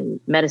therapy and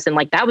medicine,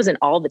 like that was an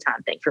all the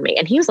time thing for me.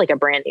 And he was like a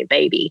brand new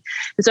baby.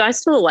 And so I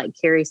still like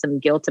carry some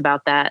guilt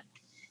about that.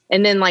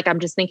 And then like, I'm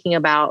just thinking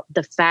about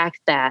the fact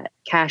that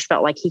Cash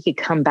felt like he could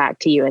come back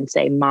to you and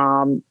say,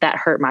 Mom, that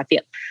hurt my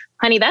feelings.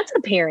 Honey, that's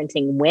a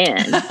parenting win.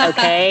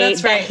 Okay.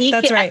 That's right.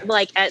 That's right.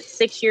 Like at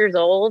 6 years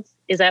old,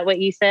 is that what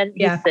you said?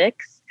 Yeah. He's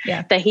 6.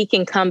 Yeah. That he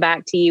can come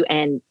back to you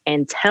and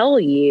tell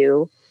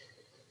you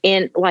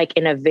in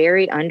a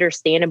very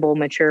understandable,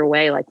 mature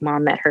way, like,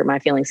 Mom, that hurt my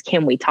feelings.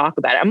 Can we talk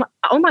about it? I'm like,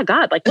 oh my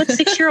God, like what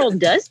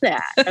 6-year-old does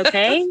that?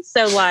 Okay.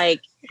 So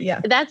like,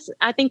 yeah,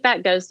 I think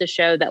that goes to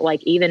show that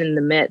like, even in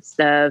the midst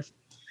of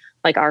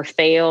like our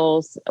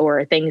fails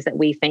or things that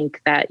we think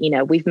that,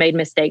 we've made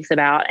mistakes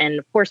about. And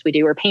of course we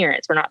do, we're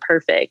parents, we're not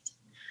perfect.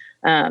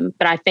 But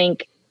I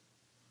think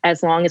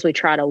as long as we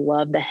try to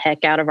love the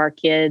heck out of our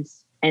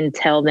kids and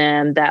tell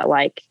them that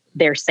like,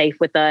 they're safe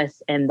with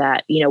us, and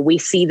that, we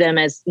see them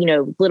as,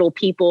 little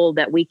people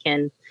that we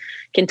can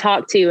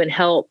talk to and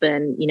help,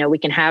 and, we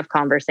can have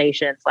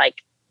conversations.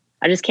 Like,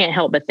 I just can't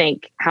help but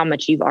think how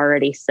much you've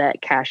already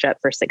set Cash up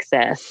for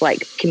success,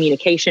 like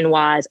communication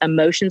wise,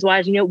 emotions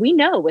wise. We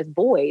know with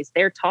boys,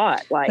 they're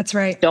taught like, that's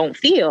right, don't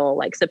feel,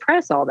 like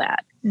suppress all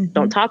that.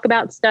 Don't talk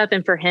about stuff.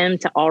 And for him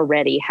to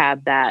already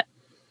have that,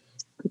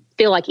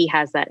 feel like he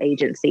has that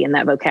agency and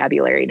that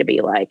vocabulary to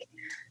be like,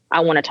 I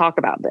want to talk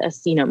about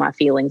this. My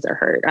feelings are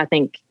hurt. I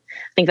think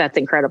that's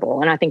incredible.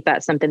 And I think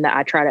that's something that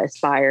I try to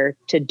aspire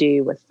to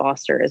do with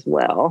Foster as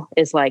well,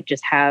 is like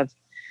just have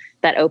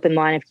that open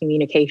line of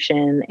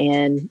communication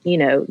and,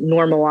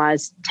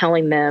 normalize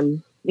telling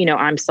them,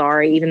 I'm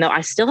sorry, even though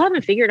I still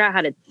haven't figured out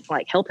how to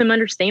like help him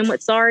understand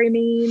what sorry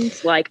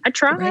means. Like I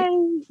try,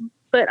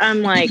 but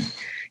I'm like,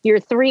 you're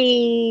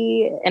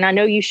 3 and I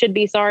know you should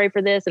be sorry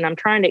for this. And I'm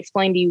trying to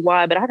explain to you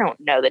why, but I don't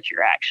know that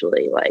you're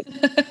actually like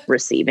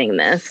receiving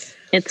this.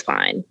 It's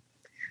fine.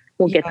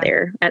 we'll get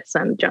there at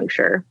some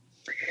juncture.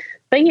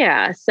 But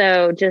yeah,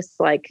 so just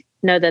like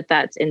know that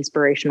that's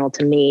inspirational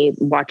to me.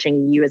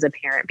 Watching you as a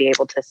parent be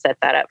able to set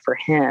that up for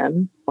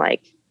him,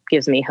 like,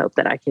 gives me hope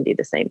that I can do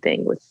the same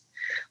thing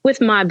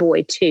with my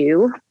boy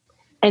too.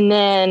 And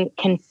then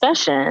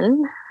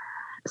confession.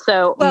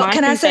 So, well,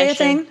 can I say a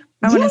thing?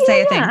 I want to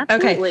say a thing.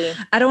 Absolutely. Okay.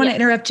 I don't want to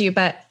interrupt you,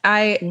 but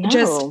I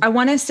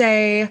want to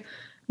say,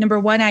 number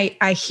one,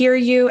 I hear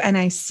you and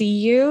I see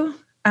you.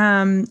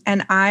 And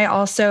I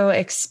also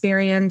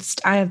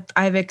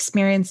I've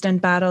experienced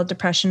and battled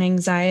depression,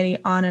 anxiety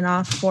on and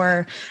off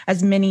for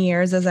as many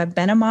years as I've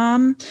been a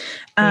mom.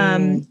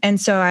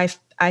 And so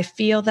I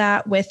feel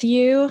that with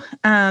you.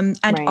 And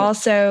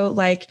also,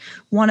 like,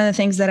 one of the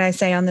things that I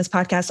say on this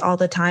podcast all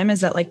the time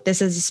is that, like,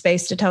 this is a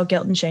space to tell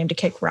guilt and shame to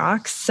kick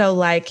rocks. So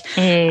like,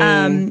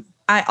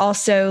 I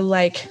also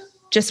like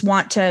just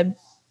want to,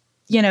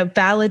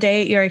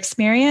 validate your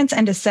experience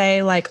and to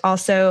say, like,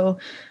 also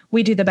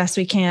we do the best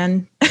we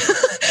can.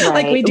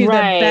 Like, we do the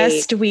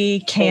best we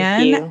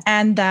can.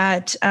 And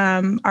that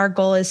our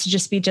goal is to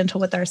just be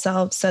gentle with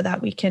ourselves so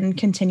that we can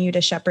continue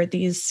to shepherd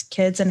these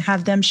kids and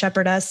have them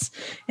shepherd us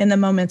in the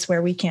moments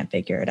where we can't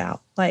figure it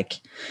out. Like,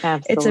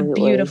 It's a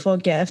beautiful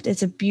gift.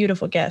 It's a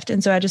beautiful gift.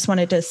 And so I just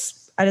wanted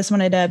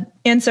to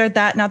insert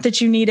that. Not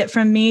that you need it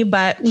from me,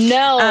 but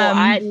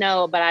I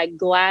know, but I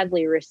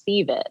gladly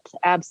receive it.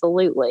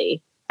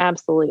 Absolutely.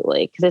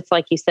 Absolutely. Because it's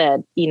like you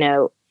said,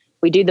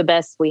 we do the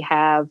best we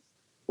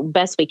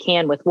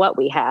can with what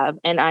we have.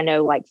 And I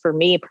know, like, for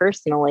me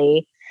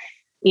personally,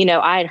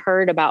 I had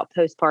heard about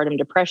postpartum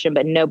depression,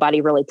 but nobody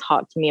really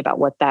talked to me about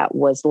what that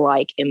was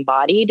like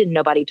embodied. And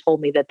nobody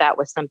told me that that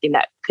was something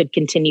that could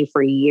continue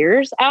for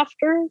years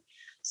after.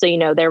 So,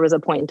 there was a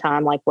point in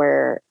time, like,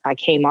 where I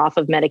came off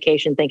of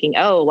medication thinking,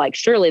 oh, like,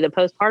 surely the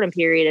postpartum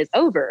period is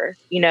over,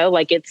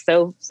 like, it's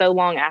so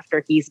long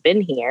after he's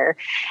been here.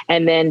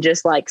 And then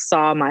just like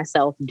saw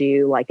myself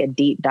do like a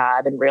deep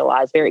dive and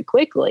realize very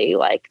quickly,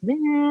 like,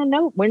 man,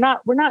 no, we're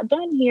not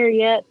done here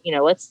yet.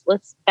 Let's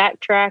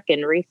backtrack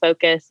and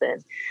refocus.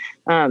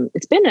 And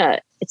it's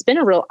been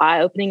a real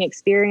eye-opening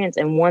experience,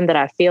 and one that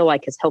I feel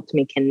like has helped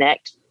me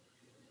connect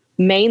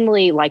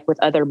mainly like with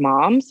other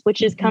moms,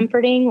 which is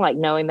comforting, like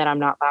knowing that I'm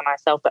not by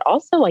myself, but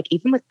also like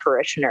even with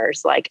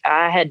parishioners. Like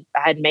I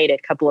had made a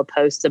couple of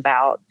posts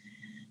about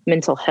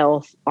mental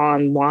health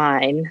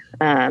online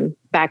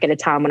back at a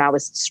time when I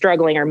was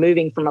struggling or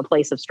moving from a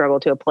place of struggle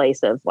to a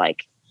place of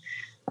like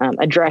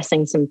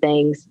addressing some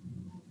things.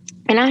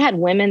 And I had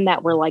women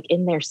that were like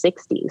in their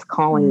 60s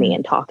calling me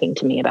and talking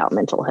to me about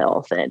mental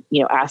health and,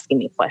 asking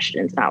me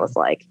questions. And I was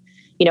like,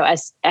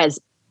 as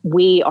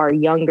we are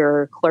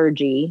younger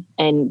clergy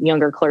and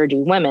younger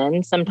clergy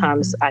women,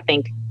 sometimes I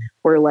think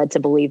we're led to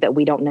believe that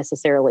we don't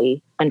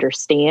necessarily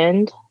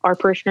understand our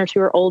parishioners who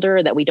are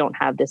older, that we don't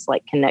have this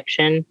like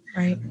connection.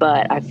 Right.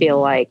 But I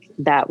feel like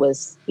that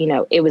was,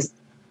 it was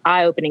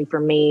eye-opening for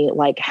me,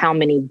 like how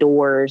many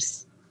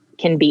doors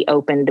can be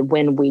opened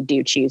when we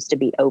do choose to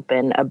be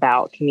open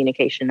about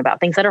communication, about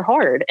things that are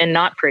hard and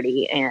not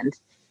pretty and,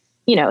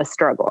 a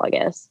struggle, I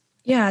guess.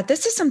 Yeah,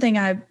 this is something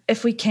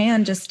if we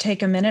can just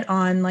take a minute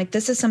on, like,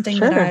 this is something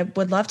that I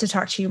would love to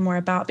talk to you more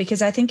about,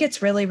 because I think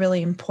it's really,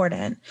 really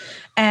important.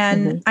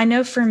 And I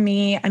know for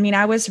me, I mean,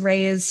 I was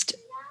raised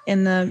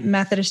in the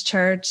Methodist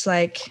church,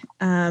 like,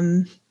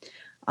 on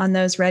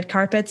those red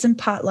carpets and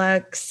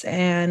potlucks,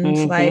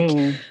 and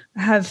like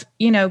have,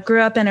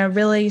 grew up in a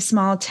really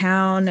small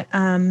town,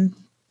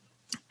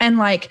 and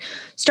like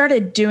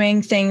started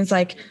doing things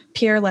like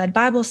peer-led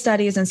Bible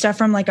studies and stuff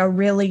from like a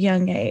really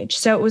young age.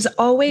 So it was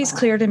always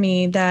clear to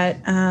me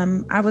that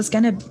I was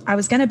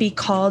gonna be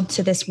called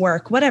to this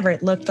work, whatever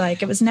it looked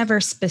like. It was never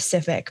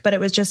specific, but it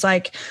was just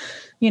like,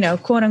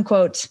 quote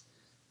unquote,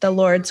 the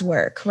Lord's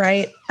work,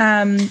 right?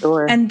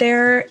 Sure. And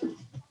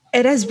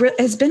it has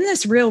been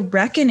this real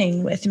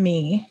reckoning with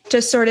me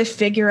to sort of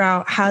figure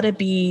out how to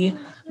be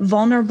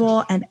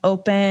vulnerable and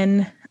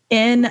open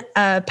in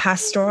a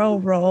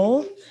pastoral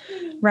role.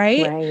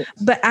 Right.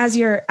 But as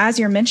you're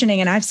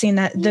mentioning, and I've seen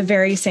that the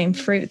very same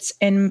fruits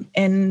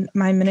in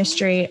my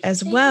ministry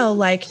as well,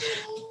 like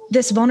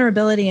this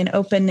vulnerability and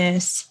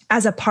openness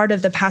as a part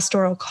of the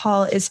pastoral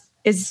call is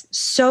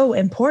so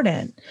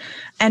important.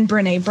 And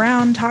Brene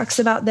Brown talks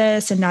about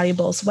this, and Nadia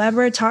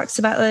Bolz-Weber talks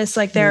about this.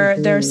 Like there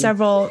are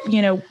several,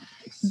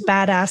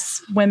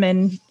 badass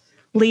women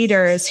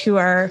leaders who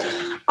are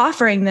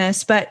offering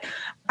this, but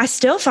I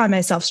still find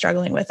myself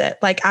struggling with it.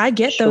 Like I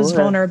get those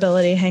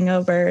vulnerability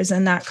hangovers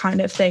and that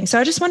kind of thing. So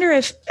I just wonder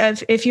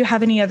if you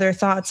have any other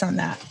thoughts on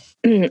that.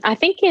 I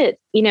think it,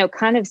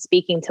 kind of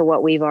speaking to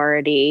what we've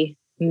already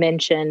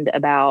mentioned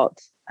about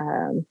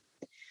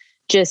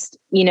just,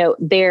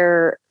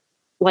 there,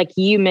 like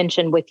you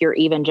mentioned with your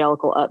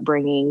evangelical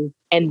upbringing,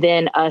 and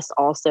then us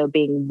also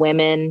being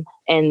women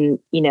and,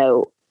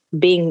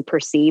 being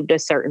perceived a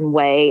certain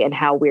way and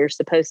how we're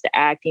supposed to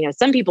act.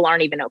 Some people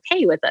aren't even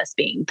okay with us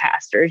being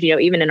pastors,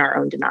 even in our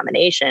own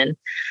denomination.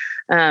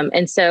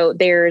 And so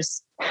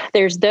there's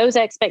those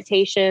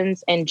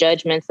expectations and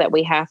judgments that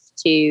we have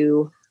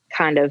to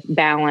kind of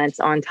balance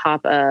on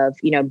top of,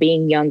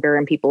 being younger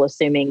and people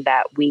assuming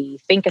that we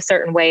think a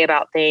certain way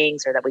about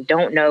things or that we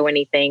don't know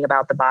anything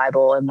about the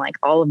Bible and like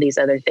all of these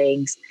other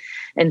things.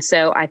 And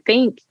so I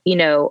think,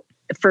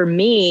 for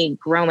me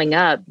growing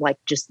up, like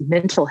just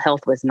mental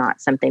health was not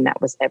something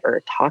that was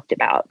ever talked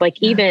about. Like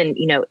even,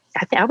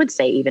 I would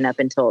say even up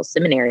until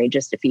seminary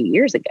just a few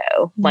years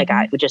ago, like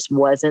it just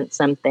wasn't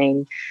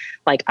something.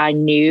 Like I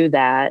knew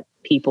that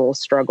people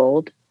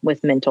struggled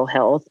with mental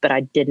health, but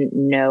I didn't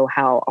know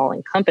how all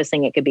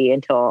encompassing it could be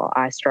until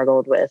I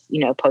struggled with,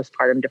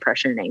 postpartum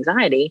depression and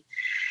anxiety.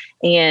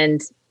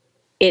 And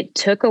it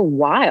took a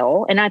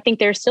while. And I think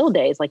there's still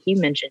days, like you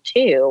mentioned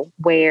too,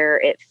 where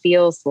it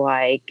feels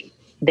like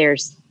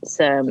there's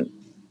some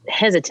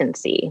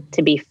hesitancy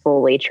to be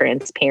fully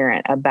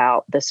transparent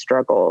about the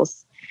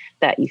struggles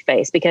that you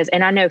face.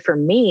 And I know for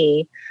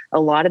me, a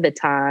lot of the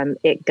time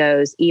it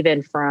goes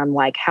even from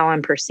like how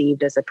I'm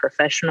perceived as a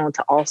professional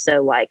to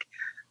also like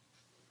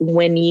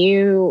when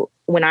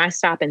I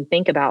stop and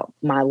think about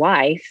my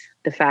life,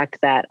 the fact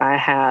that I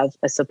have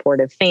a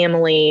supportive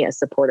family, a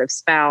supportive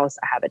spouse,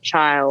 I have a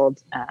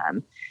child,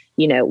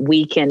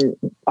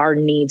 our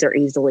needs are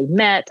easily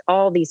met,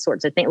 all these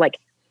sorts of things. Like,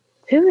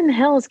 who in the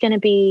hell is going to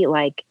be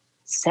like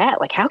sad?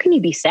 Like, how can you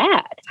be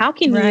sad? How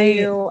can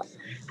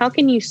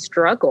you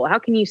struggle? How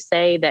can you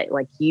say that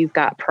like you've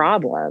got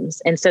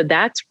problems? And so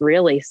that's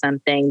really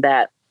something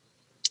that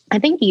I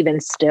think even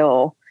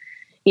still,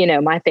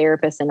 my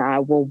therapist and I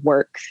will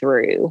work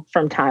through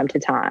from time to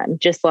time,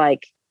 just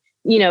like,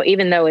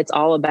 even though it's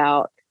all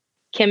about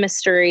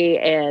chemistry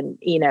and,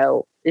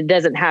 it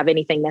doesn't have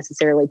anything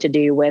necessarily to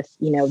do with,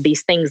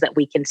 these things that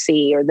we can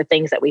see or the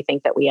things that we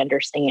think that we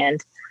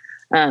understand.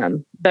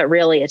 But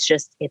really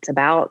it's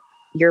about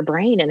your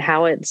brain and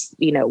how it's,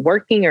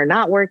 working or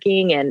not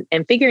working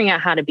and figuring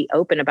out how to be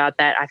open about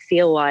that. I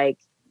feel like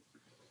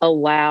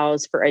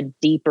allows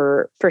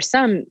for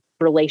some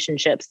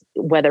relationships,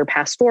 whether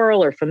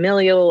pastoral or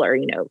familial or,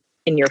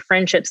 in your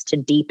friendships to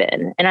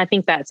deepen. And I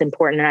think that's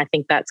important. And I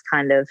think that's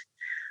kind of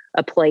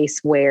a place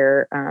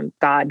where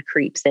God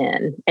creeps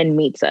in and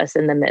meets us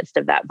in the midst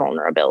of that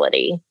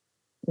vulnerability.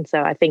 And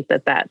so I think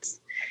that that's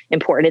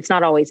important. It's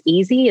not always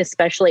easy,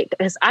 especially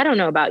because I don't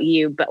know about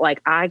you, but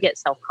like I get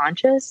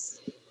self-conscious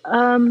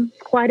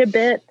quite a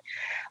bit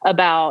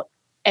about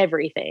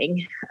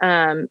everything.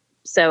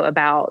 So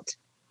about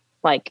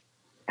like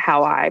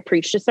how I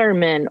preached a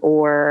sermon,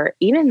 or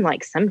even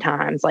like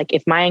sometimes like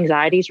if my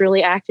anxiety is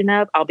really acting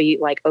up, I'll be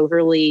like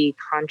overly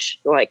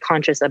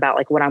conscious about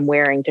like what I'm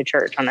wearing to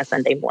church on a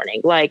Sunday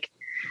morning. Like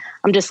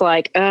I'm just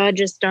like,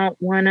 just don't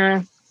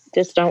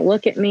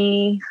look at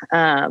me.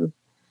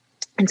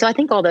 And so I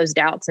think all those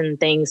doubts and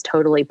things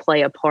totally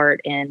play a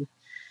part in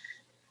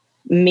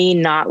me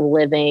not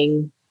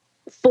living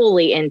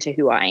fully into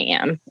who I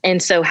am.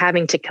 And so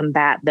having to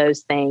combat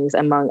those things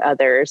among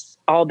others,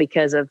 all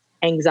because of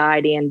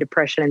anxiety and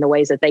depression and the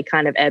ways that they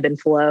kind of ebb and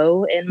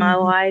flow in my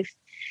life.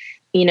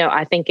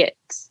 I think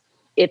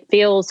it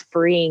feels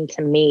freeing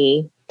to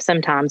me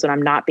sometimes when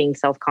I'm not being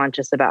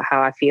self-conscious about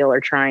how I feel or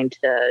trying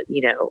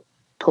to,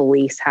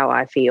 police how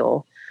I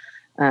feel.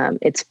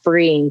 It's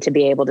freeing to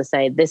be able to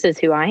say, this is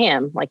who I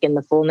am, like in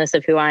the fullness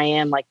of who I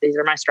am. Like, these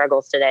are my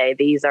struggles today.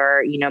 These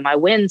are, my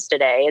wins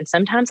today. And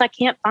sometimes I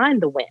can't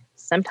find the wins.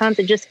 Sometimes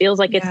it just feels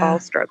like it's all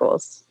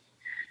struggles.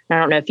 And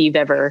I don't know if you've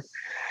ever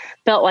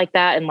felt like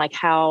that and like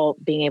how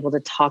being able to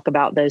talk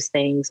about those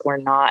things or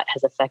not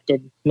has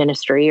affected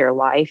ministry or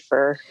life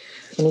or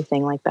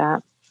anything like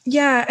that.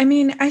 Yeah. I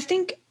mean, I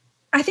think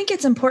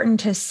it's important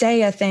to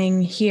say a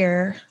thing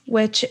here,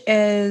 which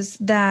is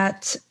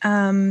that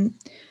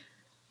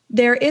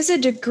there is a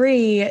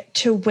degree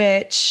to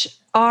which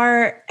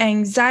our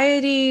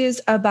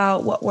anxieties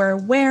about what we're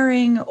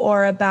wearing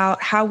or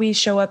about how we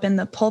show up in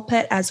the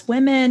pulpit as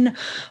women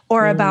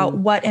or about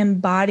what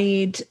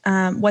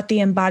the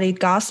embodied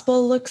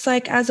gospel looks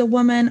like as a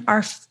woman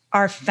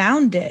are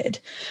founded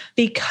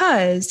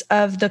because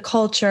of the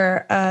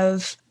culture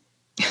of,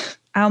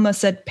 I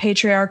almost said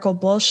patriarchal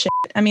bullshit.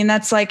 I mean,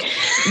 that's like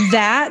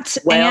that.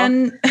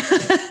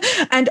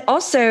 And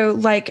also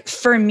like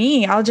for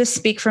me, I'll just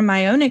speak from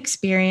my own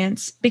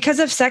experience because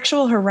of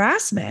sexual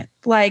harassment.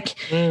 Like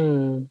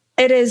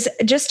it is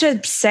just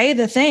to say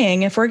the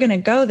thing, if we're going to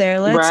go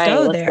there, let's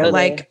go there.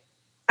 Like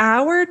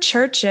our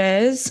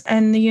churches,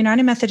 and the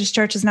United Methodist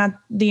Church is not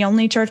the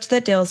only church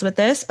that deals with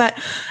this,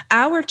 but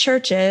our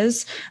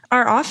churches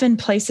are often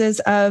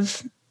places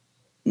of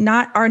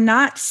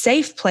not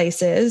safe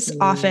places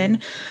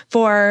often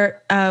for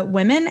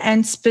women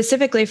and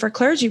specifically for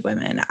clergy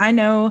women. I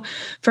know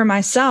for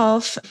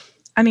myself,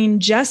 I mean,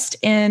 just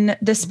in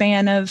the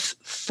span of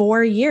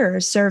 4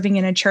 years serving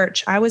in a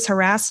church, I was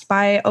harassed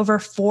by over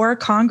 4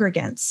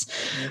 congregants.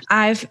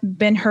 I've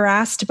been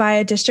harassed by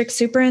a district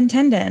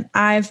superintendent.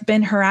 I've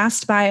been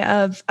harassed by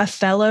a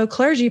fellow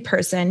clergy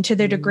person to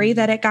the degree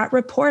that it got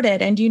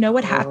reported. And do you know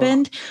what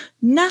happened?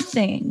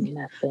 Nothing.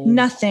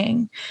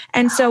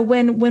 And so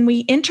when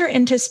we enter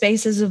into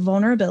spaces of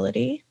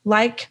vulnerability,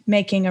 like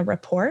making a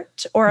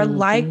report or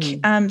like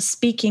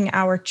speaking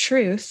our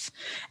truth,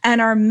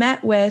 and are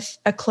met with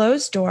a closed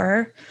closed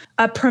door,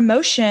 a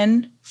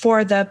promotion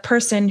for the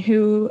person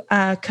who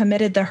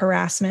committed the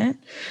harassment,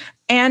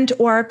 and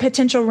or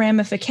potential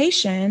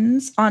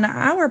ramifications on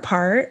our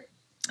part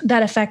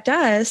that affect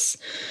us,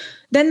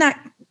 then that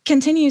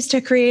continues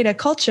to create a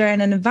culture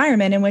and an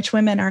environment in which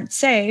women aren't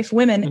safe,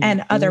 women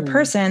and other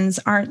persons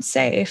aren't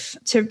safe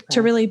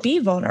to really be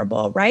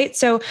vulnerable, right?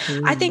 So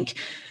I think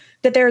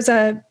that there's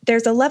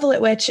a level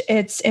at which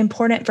it's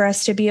important for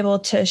us to be able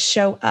to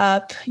show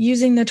up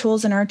using the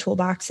tools in our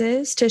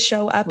toolboxes, to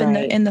show up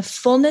in the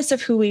fullness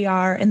of who we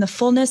are, in the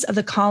fullness of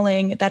the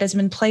calling that has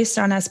been placed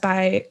on us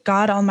by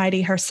God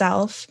Almighty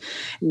herself.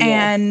 Yes.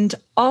 And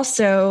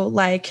also,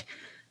 like,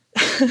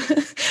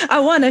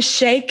 I want to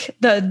shake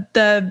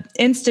the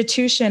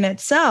institution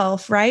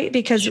itself, right?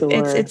 Because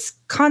it's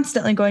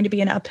constantly going to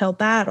be an uphill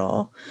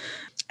battle.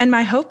 And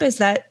my hope is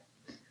that,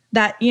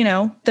 you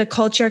know, the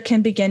culture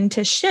can begin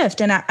to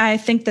shift. And I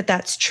think that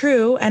that's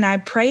true. And I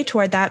pray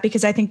toward that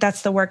because I think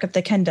that's the work of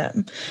the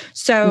kingdom.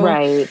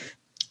 So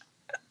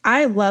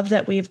I love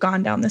that we've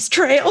gone down this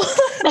trail.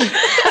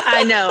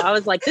 I know. I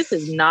was like, this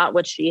is not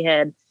what she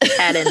had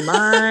in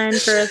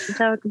mind for us to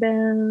talk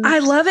about. I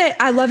love it.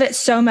 I love it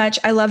so much.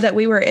 I love that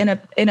we were in a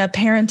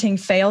parenting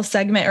fail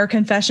segment or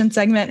confession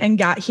segment and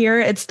got here.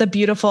 It's the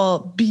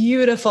beautiful,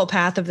 beautiful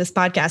path of this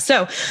podcast.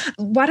 So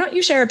why don't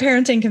you share a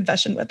parenting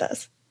confession with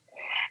us?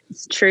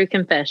 It's true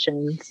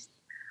confessions.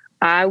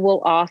 I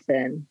will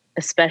often,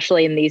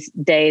 especially in these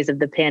days of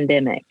the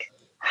pandemic,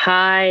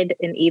 hide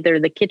in either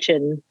the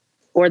kitchen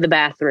or the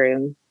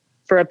bathroom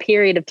for a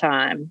period of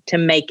time to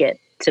make it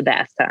to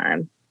bath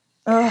time.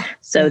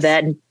 So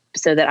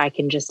that I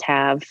can just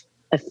have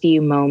a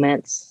few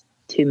moments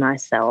to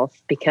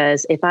myself,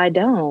 because if I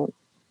don't,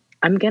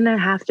 I'm going to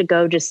have to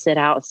go just sit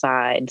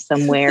outside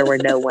somewhere where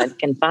no one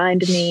can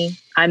find me.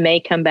 I may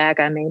come back,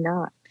 I may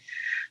not.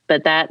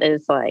 But that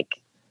is like,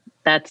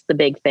 that's the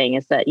big thing,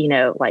 is that, you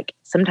know, like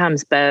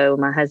sometimes Bo,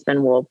 my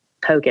husband, will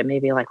poke at me,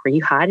 be like, were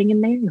you hiding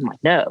in there? And I'm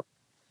like,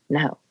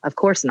 no, of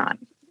course not.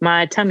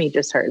 My tummy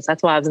just hurts.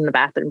 That's why I was in the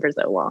bathroom for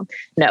so long.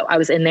 No, I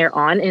was in there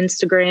on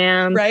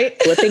Instagram,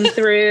 flipping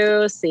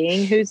through,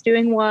 seeing who's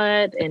doing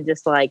what, and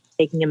just like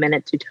taking a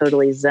minute to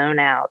totally zone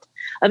out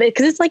of it.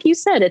 Because it's like you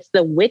said, it's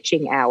the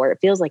witching hour. It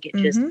feels like it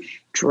just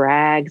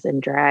drags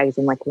and drags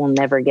and like we'll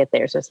never get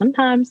there. So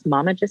sometimes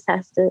mama just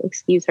has to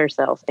excuse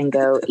herself and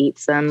go eat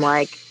some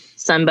like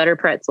sun butter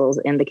pretzels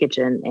in the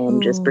kitchen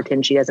and just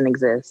pretend she doesn't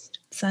exist.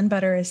 Sun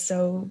butter is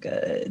so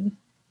good.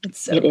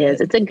 It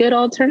is. It's a good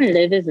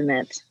alternative, isn't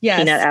it? Yes.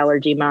 Peanut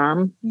allergy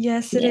mom.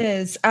 Yes, it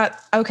is.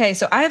 Okay.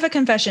 So I have a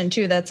confession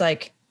too, that's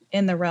like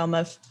in the realm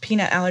of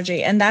peanut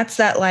allergy. And that's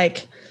that,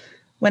 like,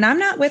 when I'm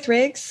not with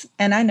Riggs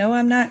and I know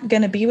I'm not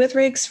going to be with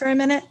Riggs for a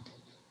minute,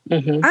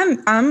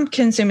 I'm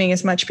consuming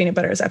as much peanut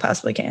butter as I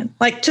possibly can.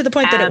 Like to the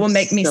point that it will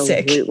make me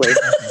sick.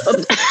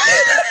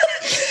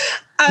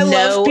 I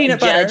love peanut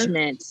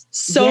butter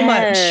so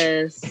much.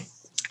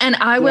 And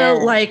I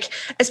will like,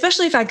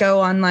 especially if I go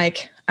on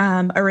like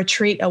a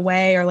retreat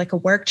away or like a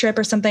work trip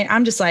or something,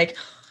 I'm just like,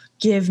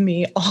 give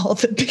me all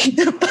the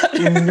peanut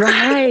butter.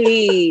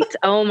 Right.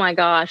 Oh my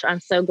gosh. I'm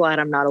so glad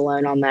I'm not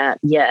alone on that.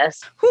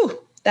 Yes. Whew.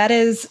 That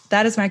is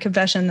my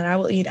confession, that I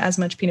will eat as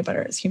much peanut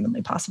butter as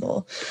humanly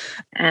possible.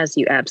 As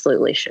you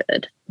absolutely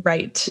should.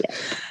 Right.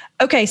 Yes.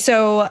 Okay.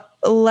 So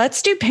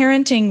let's do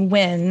parenting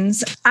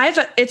wins.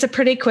 It's a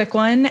pretty quick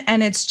one.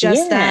 And it's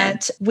just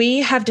that we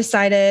have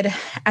decided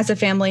as a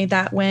family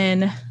that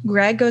when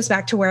Greg goes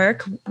back to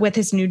work with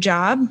his new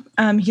job,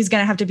 he's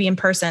going to have to be in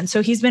person.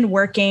 So he's been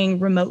working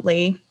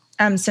remotely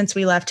since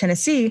we left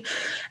Tennessee,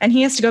 and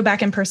he has to go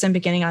back in person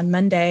beginning on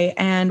Monday.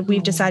 And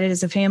we've decided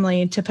as a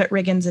family to put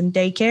Riggins in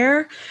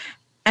daycare,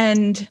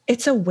 and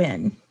it's a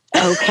win.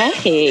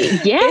 Okay.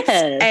 Yes.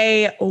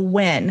 It's a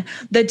win.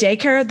 The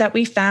daycare that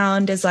we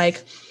found is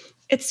like,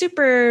 it's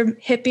super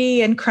hippie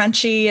and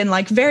crunchy and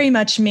like very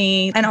much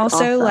me. And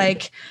also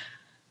like,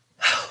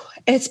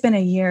 it's been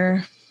a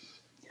year.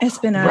 It's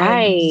been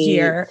a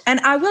year.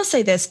 And I will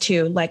say this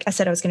too, like I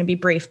said, I was going to be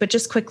brief, but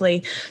just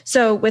quickly.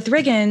 So with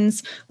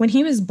Riggins, when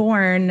he was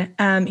born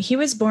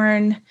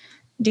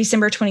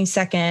December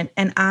 22nd,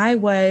 and I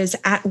was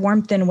at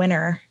Warmth and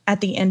Winter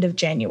at the end of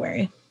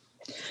January.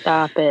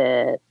 Stop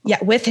it.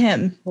 Yeah, with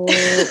him.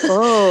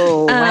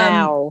 Oh,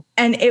 wow.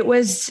 And it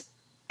was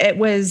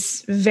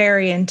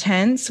very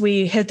intense.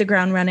 We hit the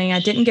ground running. I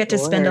didn't get to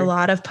spend a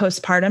lot of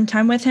postpartum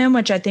time with him,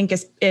 which I think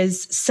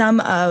is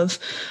some of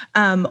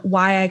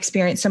why I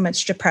experienced so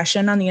much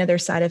depression on the other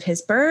side of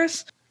his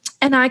birth.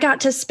 And I got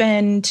to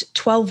spend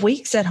 12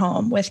 weeks at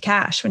home with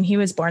Cash when he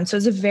was born. So it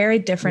was a very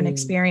different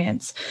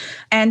experience.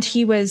 And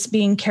he was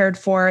being cared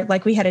for,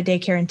 like we had a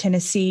daycare in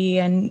Tennessee,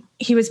 and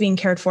he was being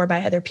cared for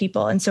by other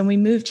people. And so when we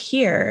moved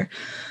here,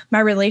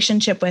 my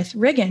relationship with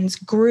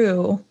Riggins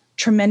grew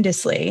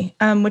tremendously,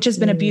 which has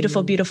been a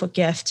beautiful, beautiful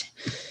gift.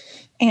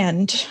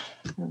 And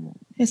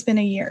it's been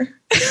a year.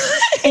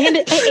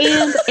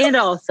 and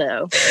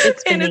also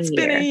it's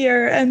been a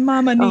year and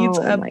Mama needs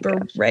a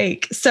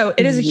break. So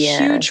it is a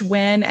huge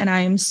win, and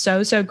I am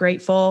so, so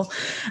grateful.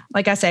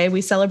 Like I say,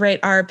 we celebrate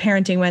our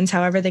parenting wins,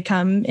 however they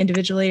come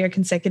individually or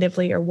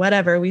consecutively or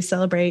whatever. We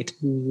celebrate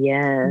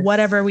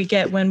whatever we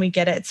get when we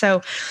get it.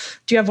 So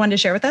do you have one to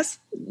share with us?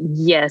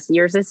 Yes,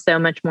 yours is so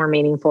much more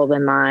meaningful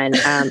than mine.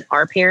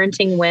 Our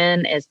parenting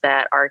win is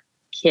that our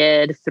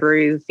kid,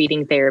 through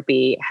feeding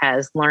therapy,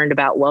 has learned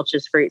about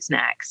Welch's fruit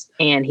snacks,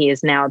 and he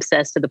is now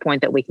obsessed to the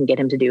point that we can get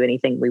him to do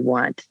anything we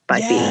want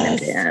by feeding them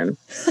to him.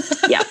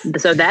 Yeah.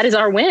 So that is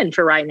our win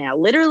for right now.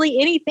 Literally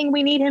anything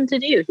we need him to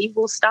do, he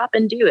will stop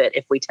and do it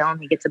if we tell him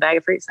he gets a bag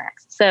of fruit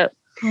snacks. So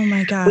oh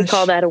my gosh, we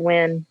call that a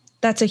win.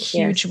 That's a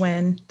huge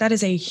win. That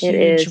is a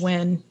huge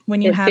win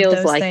when you have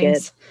those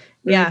things.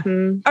 Yeah.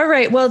 Mm-hmm. All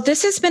right. Well,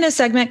 this has been a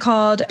segment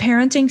called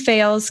Parenting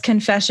Fails,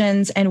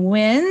 Confessions, and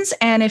Wins.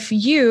 And if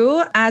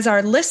you, as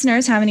our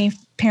listeners, have any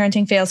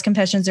parenting fails,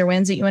 confessions, or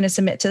wins that you want to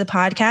submit to the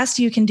podcast,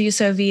 you can do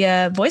so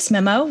via voice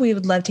memo. We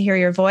would love to hear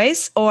your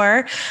voice,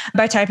 or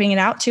by typing it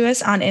out to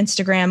us on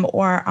Instagram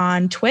or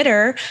on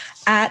Twitter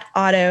at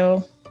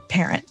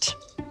AutoParent.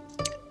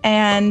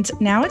 And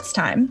now it's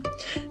time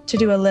to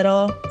do a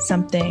little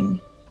something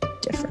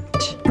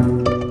different.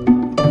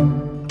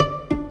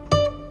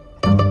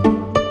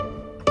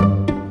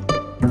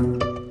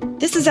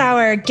 This is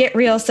our Get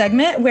Real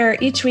segment, where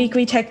each week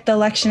we take the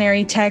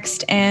lectionary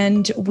text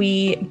and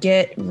we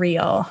get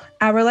real.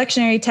 Our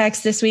lectionary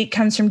text this week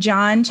comes from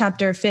John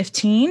chapter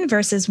 15,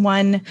 verses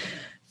 1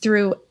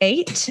 through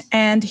 8.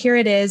 And here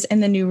it is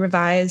in the New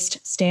Revised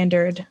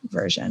Standard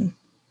Version.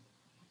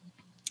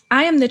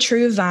 I am the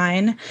true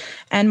vine,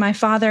 and my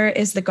Father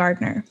is the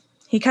gardener.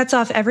 He cuts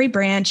off every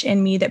branch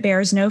in me that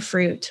bears no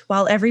fruit,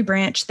 while every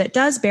branch that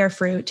does bear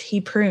fruit,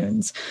 he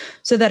prunes,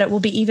 so that it will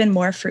be even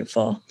more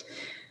fruitful.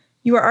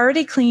 You are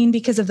already clean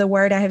because of the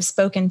word I have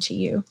spoken to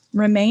you.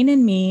 Remain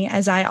in me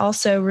as I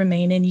also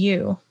remain in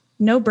you.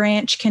 No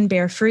branch can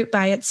bear fruit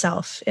by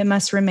itself. It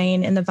must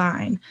remain in the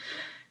vine.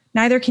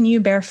 Neither can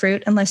you bear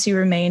fruit unless you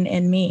remain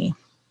in me.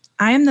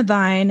 I am the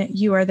vine,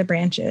 you are the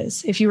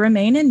branches. If you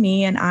remain in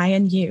me and I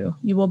in you,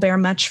 you will bear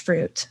much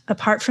fruit.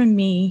 Apart from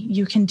me,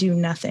 you can do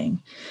nothing.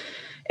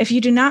 If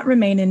you do not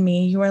remain in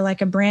me, you are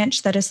like a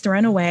branch that is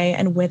thrown away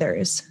and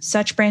withers.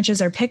 Such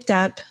branches are picked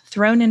up,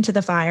 thrown into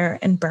the fire,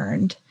 and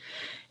burned.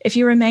 If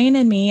you remain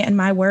in me and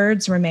my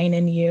words remain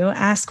in you,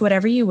 ask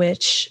whatever you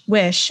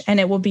wish, and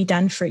it will be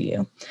done for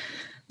you.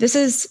 This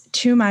is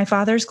to my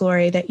Father's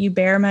glory that you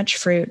bear much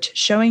fruit,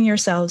 showing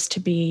yourselves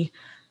to be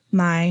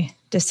my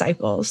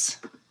disciples.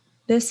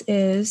 This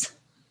is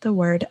the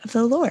word of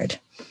the Lord.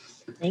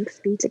 Thanks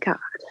be to God.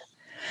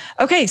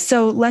 Okay,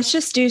 so let's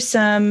just do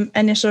some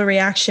initial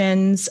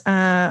reactions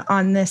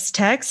on this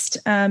text.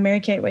 Mary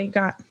Kate, what you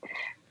got?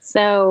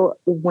 So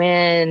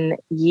when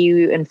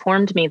you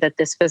informed me that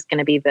this was going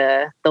to be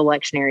the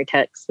lectionary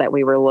text that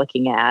we were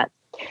looking at,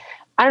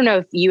 I don't know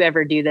if you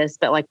ever do this,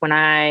 but like when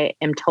I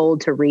am told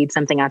to read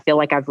something I feel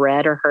like I've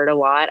read or heard a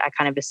lot, I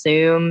kind of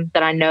assume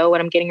that I know what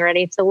I'm getting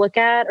ready to look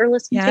at or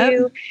listen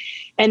to.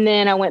 And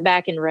then I went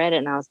back and read it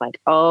and I was like,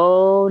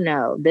 oh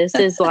no, this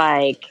is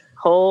like,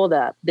 hold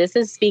up. This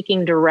is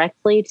speaking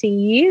directly to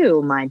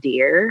you, my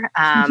dear.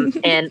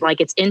 And like,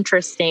 it's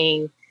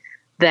interesting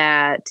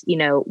that, you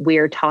know,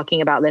 we're talking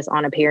about this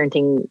on a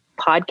parenting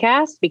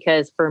podcast,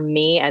 because for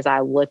me, as I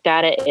looked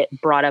at it,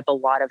 it brought up a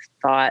lot of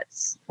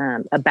thoughts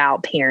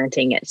about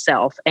parenting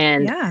itself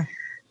and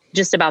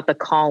just about the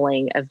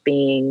calling of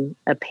being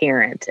a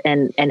parent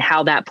and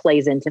how that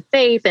plays into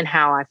faith and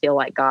how I feel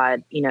like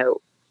God, you know,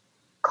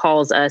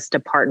 calls us to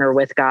partner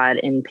with God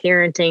in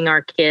parenting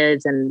our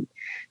kids. And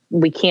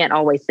we can't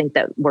always think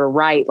that we're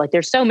right. Like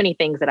there's so many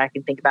things that I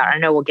can think about. I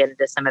know we'll get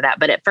into some of that,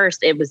 but at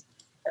first it was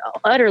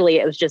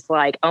just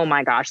like, oh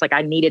my gosh, like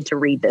I needed to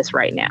read this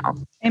right now.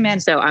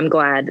 Amen. So I'm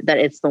glad that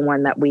it's the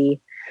one that we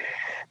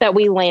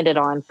landed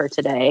on for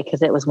today,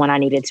 because it was one I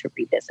needed to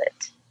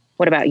revisit.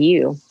 What about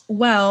you?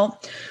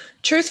 Well,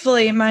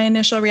 truthfully, my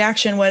initial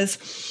reaction was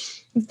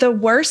the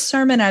worst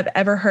sermon I've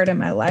ever heard in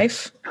my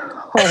life.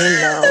 Oh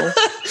no.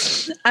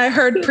 I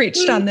heard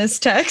preached on this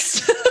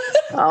text.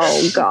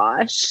 Oh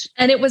gosh.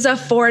 And it was a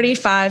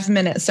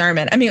 45-minute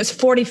sermon. I mean, it was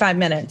 45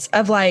 minutes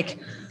of like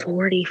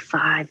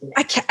 45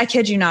 minutes. I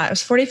kid you not. It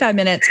was 45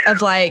 minutes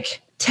of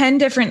like 10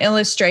 different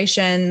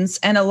illustrations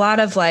and a lot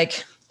of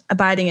like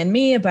abiding in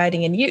me,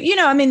 abiding in you. You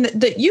know, I mean,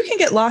 you can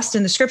get lost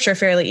in the scripture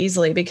fairly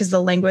easily because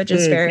the language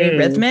is very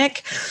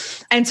rhythmic.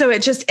 And so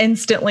it just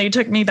instantly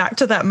took me back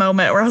to that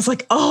moment where I was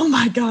like, oh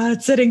my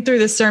God, sitting through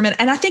this sermon.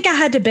 And I think I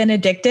had to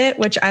Benedict it,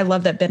 which I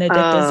love that Benedict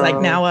is like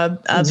now a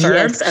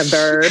verb. Yes, a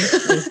verb.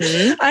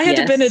 Mm-hmm. I had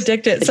to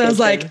Benedict it. So I was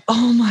like,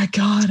 oh my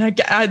God,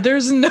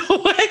 there's no way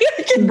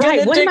I can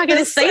Benedict what am I going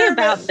to say sermon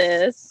about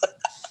this?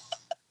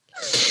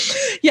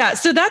 Yeah.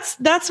 So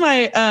that's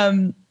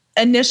my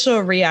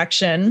initial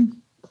reaction.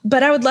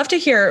 But I would love to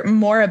hear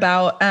more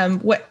about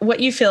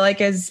what you feel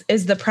like is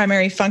the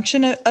primary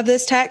function of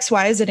this text.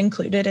 Why is it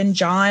included in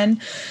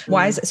John?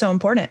 Why is it so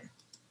important?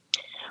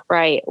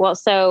 Right. Well,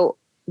 so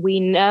we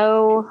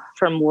know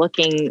from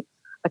looking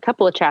a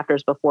couple of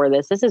chapters before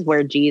this. This is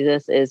where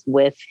Jesus is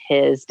with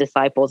his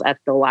disciples at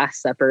the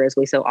Last Supper, as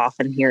we so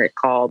often hear it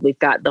called. We've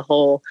got the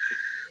whole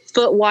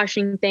foot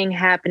washing thing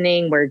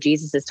happening where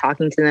Jesus is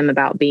talking to them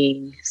about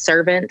being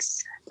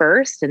servants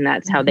first. And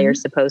that's how they're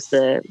supposed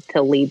to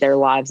lead their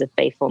lives of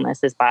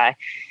faithfulness, is by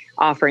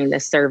offering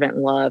this servant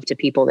love to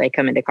people they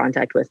come into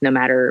contact with, no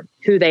matter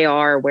who they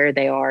are, where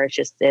they are. It's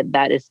just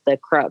that is the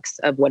crux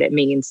of what it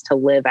means to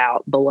live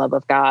out the love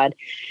of God.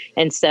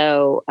 And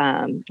so,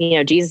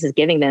 Jesus is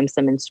giving them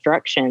some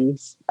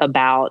instructions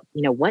about,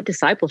 what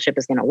discipleship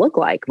is going to look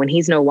like when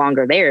he's no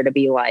longer there, to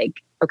be like,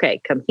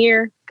 okay, come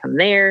here, come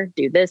there,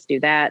 do this, do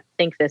that,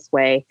 think this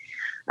way.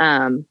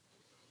 And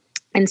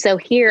so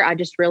here, I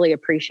just really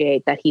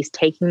appreciate that he's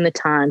taking the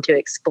time to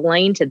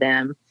explain to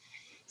them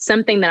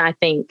something that I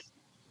think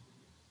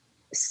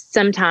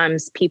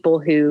sometimes people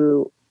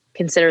who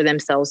consider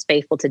themselves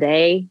faithful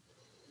today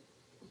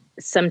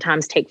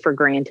sometimes take for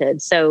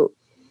granted. So,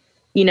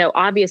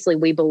 obviously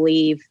we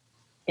believe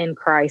in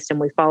Christ and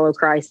we follow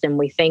Christ, and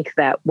we think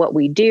that what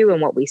we do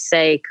and what we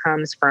say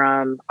comes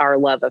from our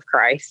love of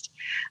Christ.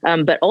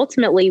 But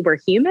ultimately we're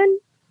human.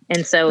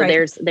 And so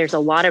there's a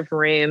lot of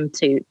room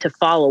to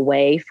fall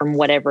away from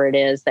whatever it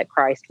is that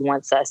Christ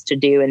wants us to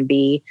do and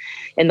be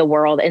in the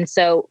world. And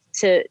so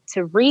to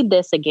read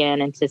this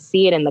again and to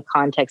see it in the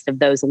context of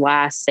those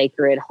last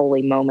sacred,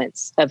 holy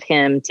moments of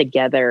him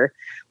together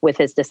with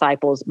his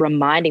disciples,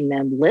 reminding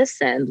them,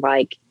 listen,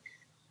 like,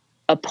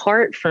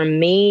 apart from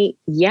me,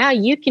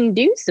 you can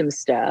do some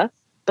stuff,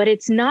 but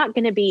it's not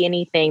going to be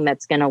anything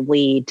that's going to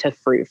lead to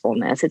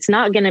fruitfulness. It's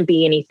not going to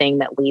be anything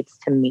that leads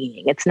to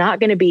meaning. It's not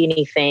going to be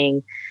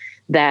anything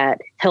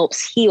that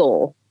helps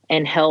heal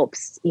and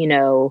helps,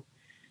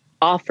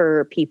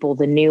 offer people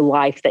the new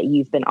life that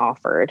you've been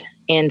offered.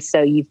 And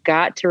so you've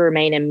got to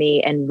remain in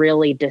me and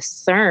really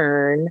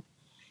discern,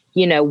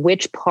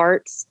 which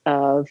parts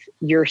of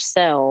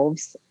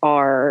yourselves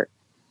are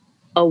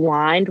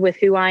aligned with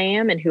who I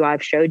am and who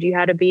I've showed you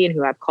how to be and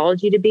who I've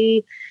called you to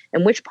be,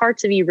 and which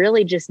parts of you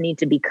really just need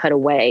to be cut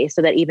away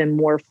so that even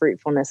more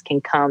fruitfulness can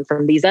come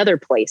from these other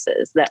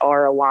places that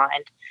are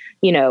aligned,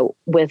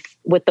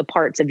 with the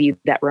parts of you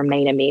that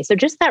remain in me. So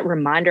just that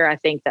reminder, I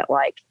think that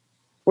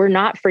we're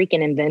not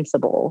freaking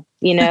invincible,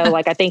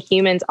 I think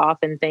humans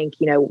often think,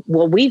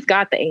 well, we've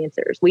got the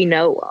answers. We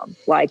know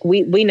them.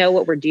 We know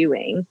what we're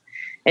doing.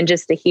 And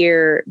just to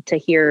hear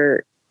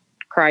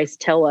Christ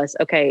tell us,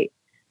 okay,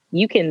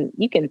 you can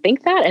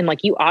think that. And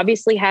you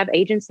obviously have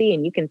agency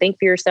and you can think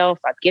for yourself.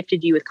 I've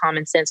gifted you with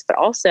common sense, but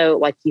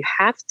also you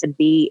have to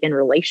be in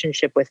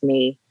relationship with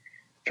me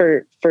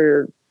for,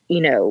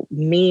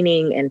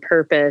 meaning and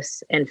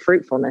purpose and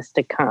fruitfulness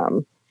to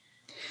come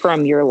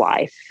from your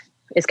life,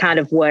 is kind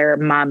of where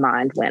my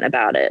mind went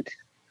about it.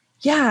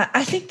 Yeah,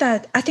 I think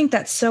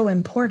that's so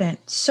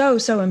important. So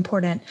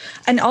important.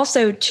 And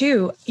also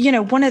too,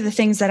 one of the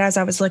things that as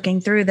I was looking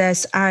through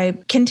this, I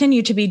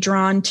continue to be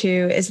drawn to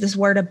is this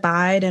word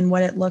abide and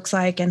what it looks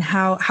like and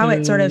how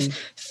it sort of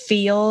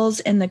feels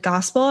in the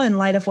gospel in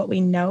light of what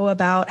we know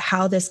about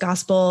how this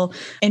gospel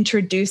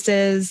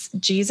introduces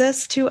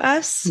Jesus to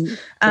us,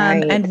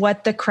 and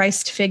what the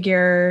Christ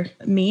figure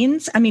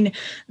means. I mean,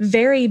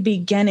 very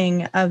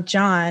beginning of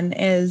John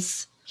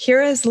is,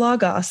 here is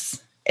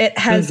Logos. It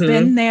has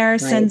been there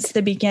since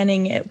the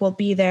beginning. It will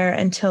be there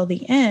until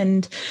the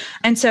end.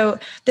 And so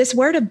this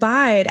word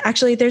abide,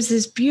 actually, there's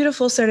this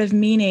beautiful sort of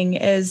meaning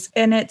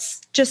and it's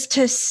just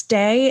to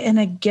stay in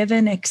a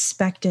given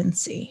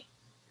expectancy,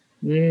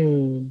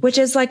 which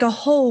is like a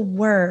whole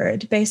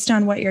word based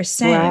on what you're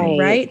saying,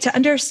 right? To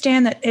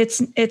understand that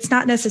it's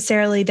not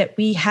necessarily that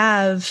we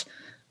have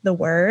the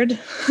word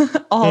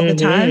all the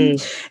time.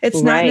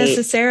 It's not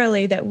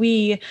necessarily that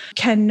we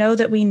can know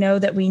that we know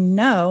that we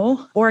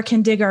know, or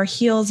can dig our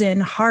heels in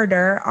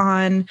harder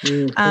on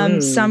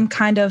some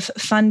kind of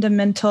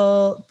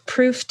fundamental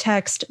proof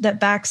text that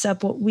backs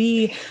up what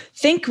we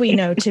think we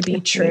know to be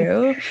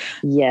true.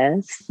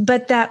 Yes.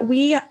 But that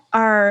we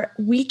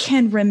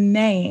can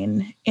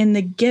remain in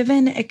the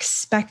given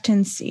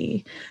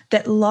expectancy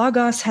that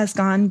Logos has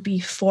gone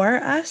before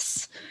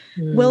us,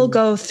 will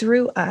go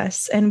through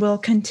us, and will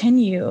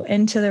continue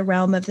into the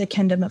realm of the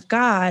kingdom of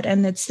God.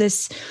 And it's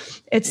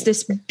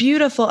this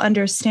beautiful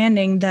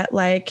understanding that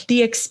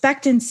the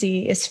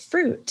expectancy is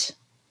fruit.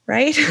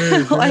 Right?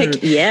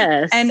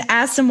 Yes. And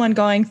as someone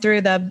going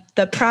through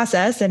the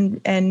process and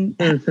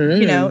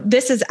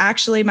this is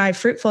actually my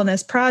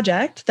fruitfulness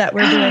project that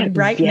we're doing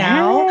right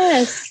now.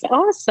 Yes.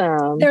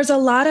 Awesome. There's a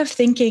lot of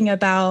thinking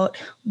about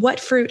what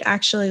fruit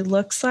actually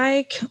looks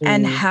like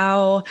and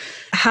how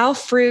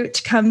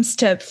fruit comes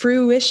to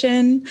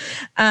fruition.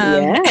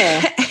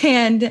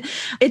 And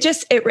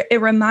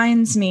it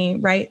reminds me,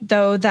 right,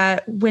 though,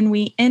 that when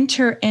we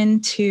enter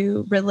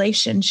into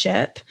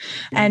relationship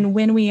and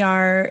when we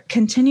are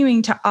continuing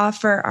continuing to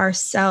offer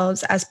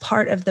ourselves as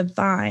part of the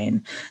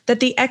vine, that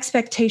the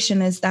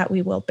expectation is that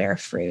we will bear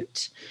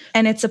fruit.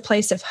 And it's a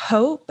place of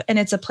hope, and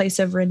it's a place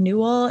of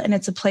renewal, and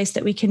it's a place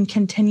that we can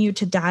continue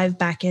to dive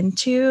back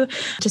into,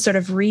 to sort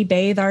of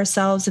rebathe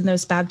ourselves in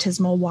those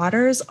baptismal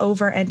waters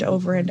over and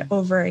over and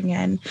over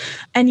again.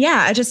 And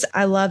yeah,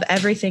 I love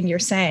everything you're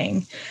saying.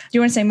 Do you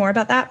want to say more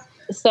about that?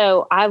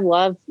 So I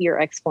love your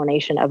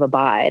explanation of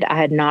abide. I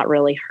had not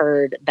really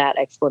heard that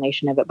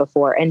explanation of it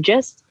before. And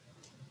just,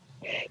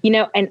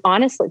 and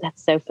honestly,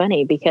 that's so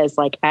funny because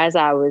like, as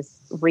I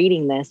was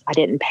reading this, I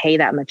didn't pay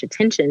that much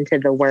attention to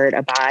the word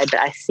abide, but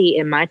I see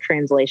in my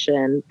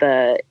translation,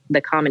 the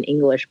Common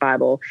English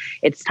Bible,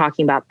 it's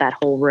talking about that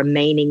whole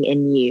remaining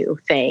in you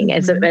thing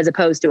as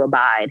opposed to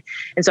abide.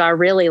 And so I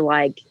really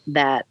like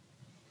that.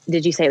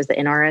 Did you say it was the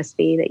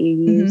NRSV that you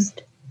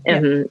used?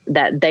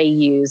 That they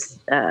use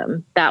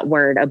that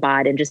word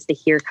abide, and just to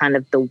hear kind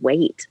of the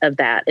weight of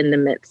that in the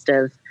midst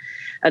of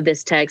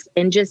this text.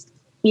 And just,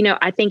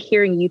 I think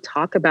hearing you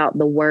talk about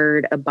the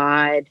word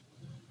abide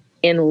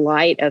in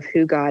light of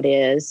who God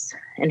is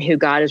and who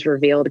God has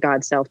revealed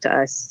God's self to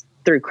us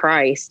through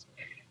Christ,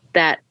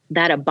 that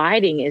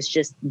abiding is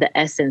just the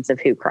essence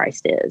of who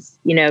Christ is.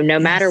 No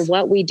matter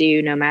what we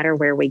do, no matter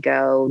where we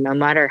go, no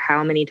matter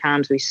how many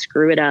times we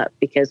screw it up,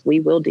 because we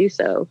will do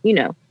so,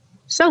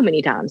 so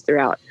many times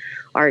throughout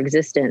our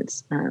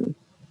existence,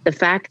 the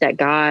fact that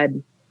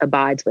God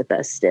abides with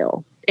us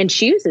still and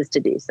chooses to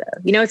do so.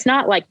 It's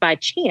not like by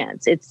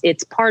chance.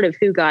 It's part of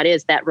who God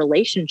is, that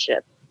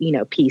relationship,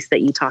 piece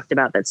that you talked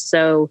about. That's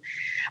so,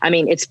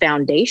 it's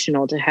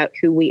foundational to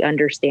who we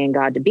understand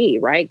God to be,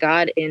 right?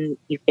 God in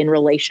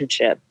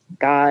relationship,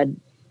 God,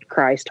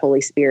 Christ,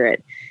 Holy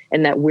Spirit,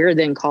 and that we're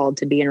then called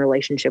to be in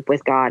relationship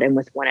with God and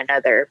with one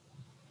another.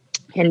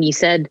 And you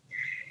said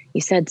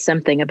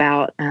something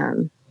about,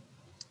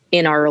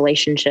 in our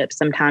relationships,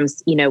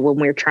 sometimes, when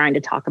we're trying to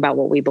talk about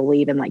what we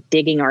believe and like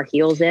digging our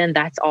heels in,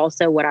 that's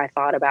also what I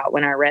thought about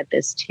when I read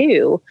this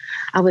too.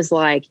 I was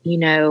like,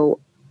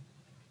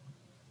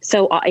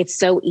 so it's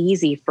so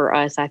easy for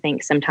us, I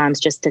think, sometimes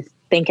just to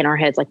think in our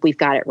heads, like we've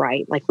got it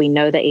right. Like we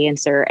know the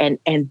answer, and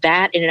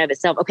that in and of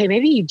itself, okay,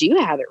 maybe you do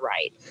have it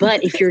right.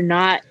 But if you're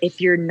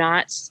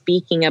not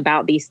speaking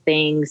about these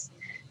things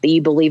that you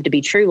believe to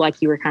be true,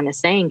 like you were kind of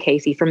saying,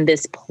 Casey, from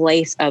this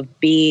place of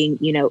being,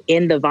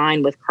 in the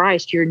vine with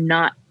Christ,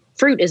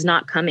 fruit is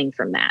not coming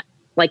from that.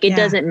 Like it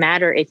doesn't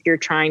matter if you're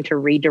trying to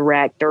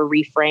redirect or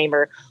reframe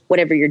or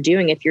whatever you're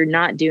doing, if you're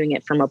not doing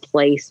it from a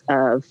place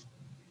of,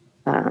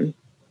 from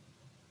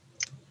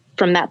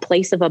that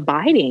place of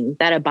abiding,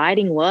 that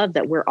abiding love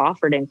that we're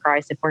offered in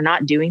Christ. If we're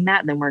not doing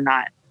that, then we're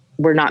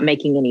not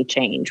making any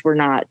change. We're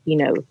not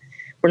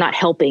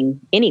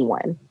helping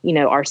anyone,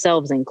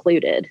 ourselves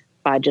included,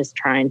 by just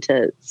trying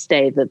to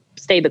stay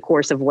the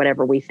course of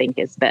whatever we think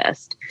is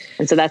best.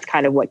 And so that's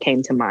kind of what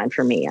came to mind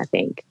for me, I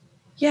think.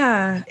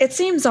 Yeah. It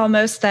seems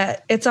almost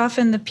that it's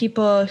often the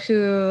people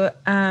who,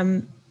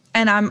 and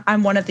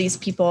I'm one of these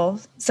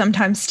people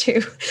sometimes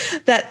too,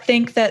 that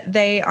think that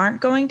they aren't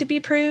going to be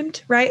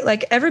pruned, right?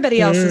 Like everybody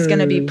else is going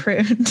to be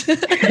pruned.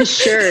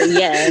 Sure.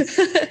 Yes.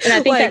 And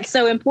I think that's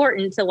so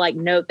important to like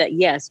note that,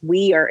 yes,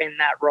 we are in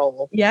that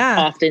role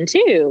often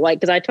too.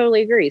 Like, cause I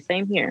totally agree.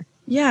 Same here.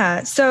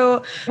 Yeah.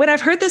 So when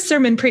I've heard this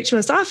sermon preached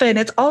most often,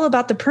 it's all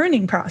about the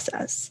pruning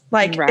process.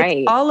 Like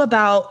it's all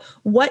about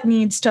what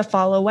needs to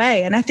fall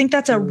away. And I think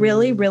that's a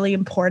really, really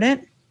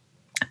important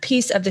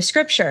piece of the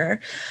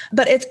scripture,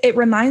 but it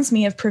reminds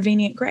me of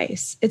prevenient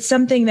grace. It's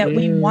something that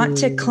we want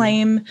to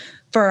claim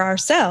for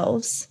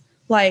ourselves.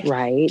 Like,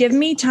 give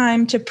me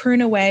time to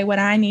prune away what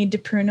I need to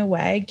prune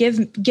away.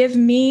 Give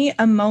me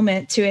a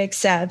moment to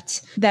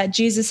accept that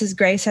Jesus's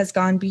grace has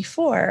gone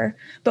before.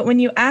 But when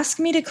you ask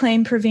me to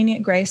claim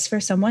prevenient grace for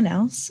someone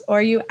else,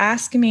 or you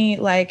ask me,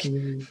 like,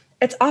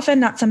 it's often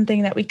not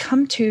something that we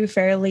come to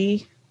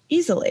fairly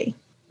easily.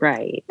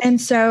 Right. And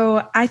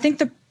so I think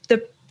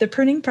the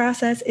pruning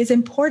process is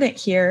important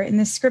here in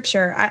this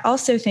scripture. I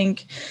also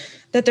think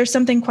that there's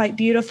something quite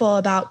beautiful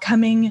about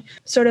coming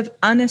sort of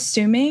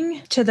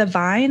unassuming to the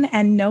vine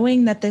and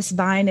knowing that this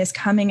vine is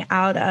coming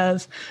out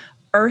of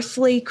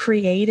earthly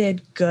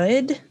created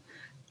good,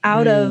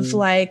 out of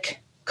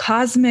like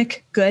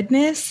cosmic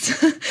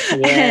goodness,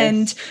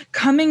 and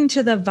coming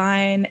to the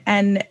vine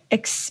and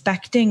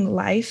expecting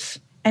life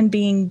and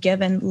being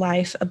given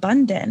life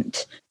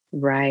abundant.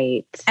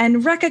 Right.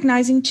 And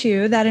recognizing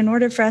too, that in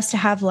order for us to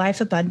have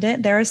life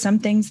abundant, there are some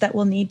things that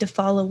will need to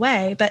fall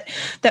away, but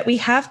that we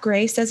have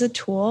grace as a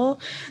tool,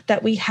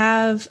 that we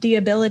have the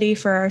ability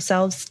for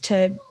ourselves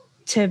to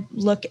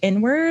look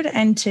inward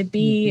and to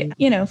be,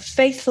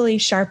 faithfully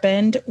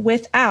sharpened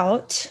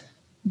without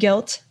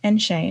guilt and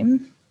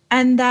shame.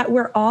 And that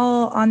we're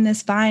all on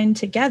this vine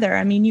together.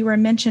 I mean, you were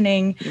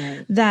mentioning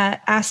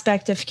that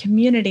aspect of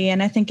community,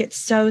 and I think it's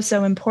so,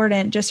 so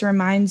important. Just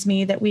reminds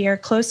me that we are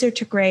closer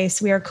to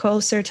grace, we are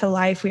closer to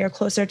life, we are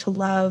closer to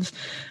love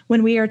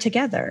when we are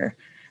together.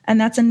 And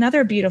that's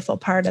another beautiful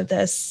part of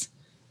this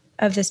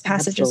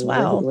passage as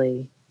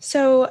well.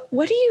 So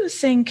what do you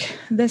think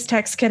this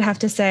text could have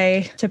to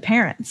say to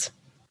parents?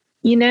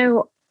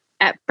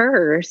 at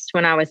first,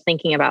 when I was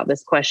thinking about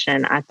this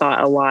question, I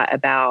thought a lot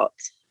about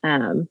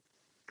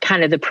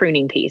kind of the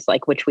pruning piece,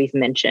 like which we've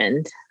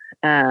mentioned.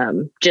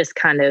 Just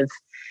kind of,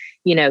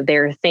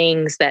 there are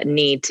things that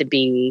need to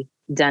be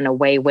done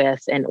away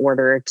with in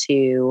order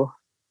to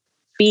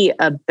be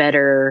a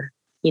better,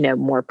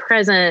 more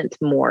present,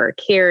 more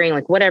caring,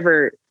 like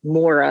whatever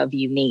more of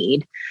you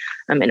need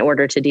in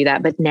order to do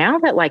that. But now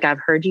that like I've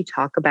heard you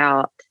talk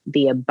about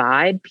the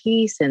abide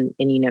piece and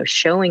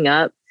showing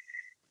up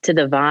to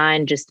the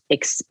vine, just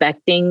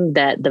expecting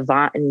that the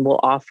vine will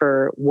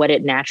offer what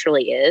it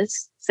naturally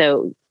is.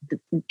 So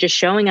just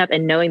showing up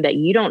and knowing that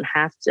you don't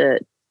have to,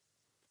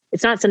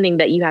 it's not something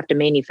that you have to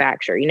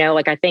manufacture.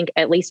 Like I think,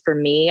 at least for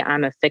me,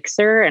 I'm a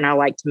fixer and I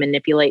like to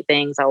manipulate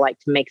things. I like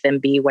to make them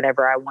be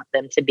whatever I want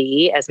them to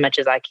be as much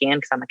as I can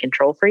because I'm a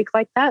control freak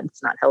like that.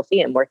 It's not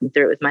healthy. I'm working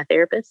through it with my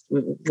therapist.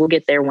 We'll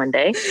get there one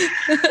day.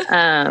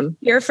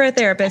 You're for a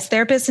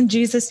therapist and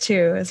Jesus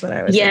too, is what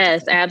I was.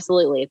 Yes,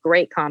 absolutely. A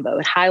great combo.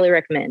 I'd highly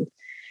recommend.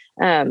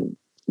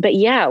 But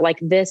yeah, like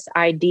this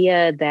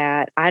idea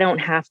that I don't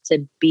have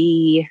to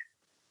be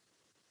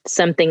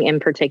something in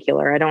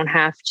particular. I don't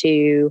have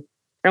to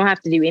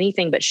do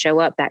anything but show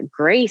up. That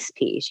grace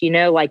piece,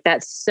 like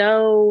that's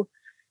so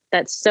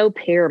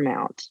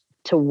paramount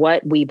to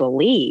what we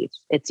believe.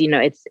 It's,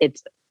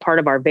 it's part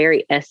of our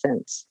very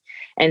essence.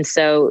 And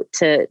so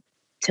to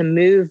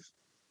move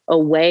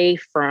away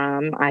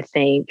from, I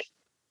think,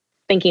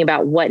 thinking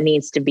about what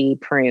needs to be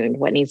pruned,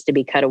 what needs to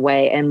be cut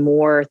away, and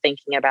more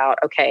thinking about,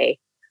 okay,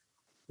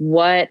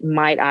 what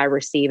might I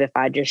receive if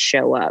I just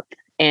show up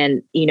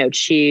and,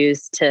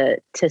 choose to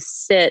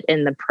sit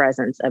in the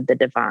presence of the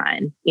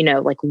divine,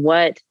 like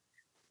what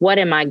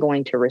am I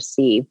going to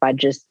receive by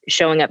just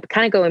showing up,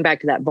 kind of going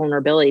back to that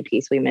vulnerability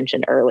piece we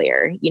mentioned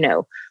earlier,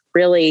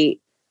 really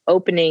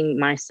opening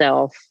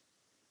myself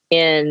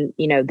in,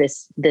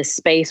 this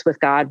space with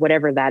God,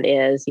 whatever that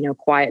is,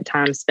 quiet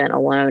time spent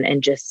alone,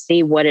 and just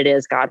see what it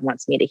is God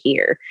wants me to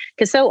hear.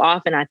 Because so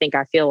often I think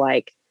I feel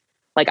like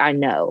I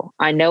know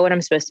what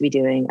I'm supposed to be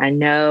doing. I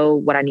know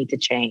what I need to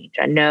change.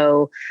 I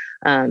know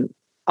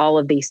all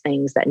of these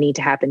things that need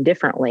to happen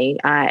differently.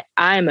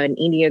 I'm an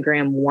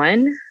Enneagram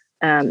 1.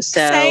 So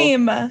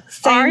same.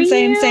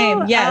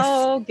 Yes.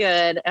 Oh,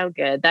 good.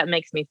 That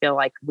makes me feel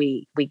like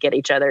we get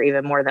each other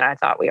even more than I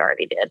thought we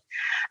already did.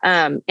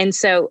 And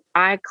so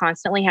I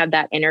constantly have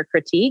that inner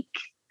critique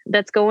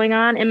that's going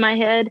on in my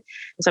head.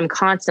 So I'm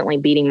constantly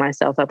beating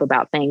myself up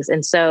about things.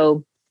 And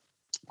so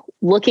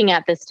looking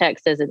at this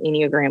text as an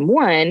Enneagram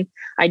 1,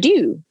 I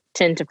do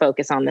tend to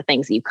focus on the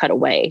things that you cut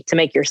away to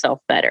make yourself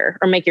better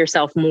or make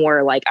yourself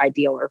more like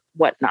ideal or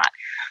whatnot.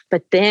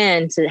 But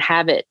then to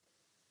have it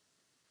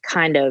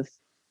kind of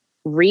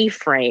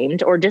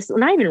reframed, or just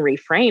not even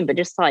reframed, but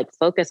just to like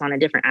focus on a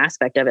different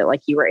aspect of it.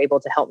 Like you were able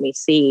to help me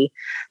see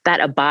that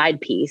abide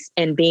piece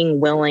and being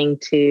willing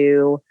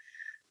to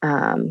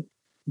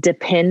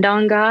depend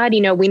on God.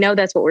 We know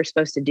that's what we're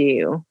supposed to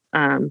do.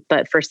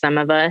 But for some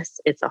of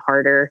us, it's a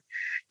harder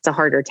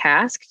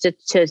task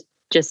to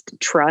just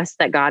trust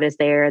that God is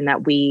there and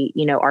that we,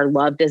 are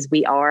loved as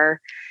we are,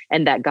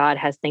 and that God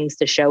has things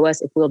to show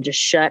us if we'll just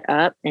shut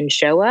up and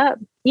show up,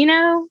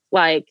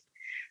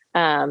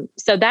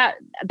 so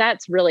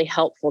that's really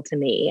helpful to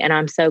me. And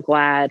I'm so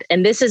glad.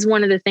 And this is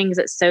one of the things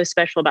that's so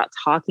special about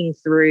talking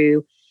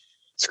through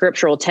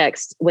scriptural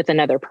text with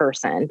another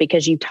person,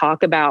 because you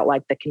talk about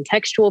like the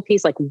contextual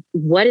piece, like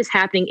what is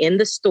happening in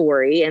the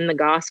story, in the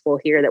gospel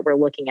here that we're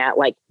looking at,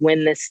 like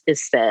when this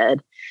is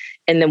said,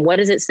 and then what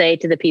does it say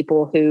to the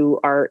people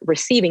who are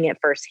receiving it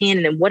firsthand?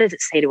 And then what does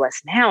it say to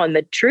us now? And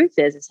the truth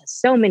is, it says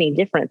so many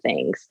different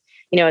things.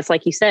 It's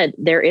like you said,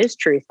 there is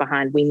truth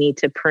behind, we need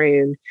to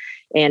prune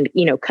and,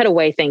 cut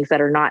away things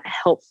that are not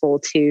helpful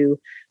to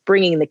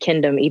bringing the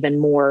kingdom even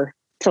more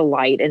to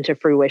light and to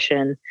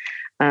fruition,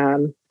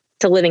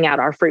 to living out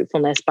our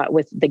fruitfulness, but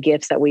with the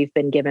gifts that we've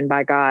been given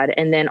by God.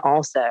 And then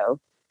also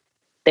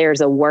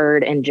there's a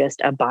word and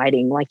just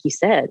abiding, like you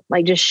said,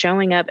 like just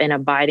showing up and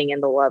abiding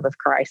in the love of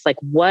Christ. Like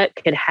what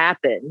could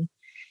happen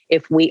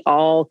if we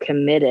all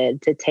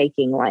committed to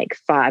taking like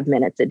 5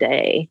 minutes a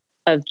day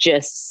of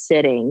just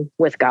sitting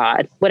with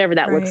God, whatever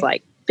that looks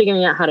like,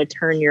 figuring out how to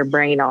turn your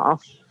brain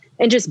off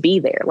and just be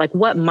there. Like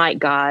what might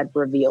God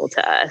reveal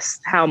to us?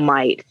 How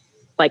might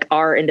like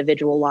our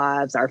individual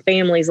lives, our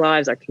families'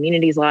 lives, our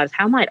communities' lives,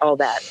 how might all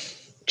that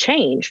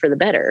change for the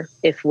better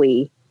if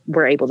we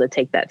were able to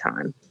take that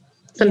time?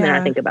 Something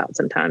I think about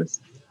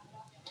sometimes.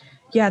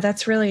 Yeah,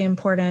 that's really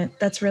important.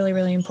 That's really,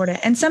 really important.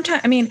 And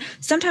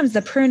sometimes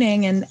the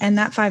pruning and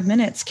that 5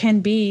 minutes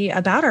can be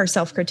about our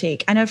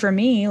self-critique. I know for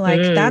me,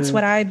 like that's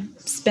what I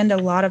spend a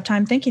lot of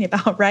time thinking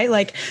about, right?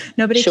 Like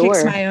nobody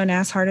kicks my own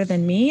ass harder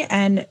than me.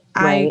 And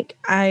I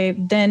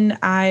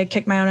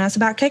kick my own ass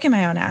about kicking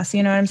my own ass.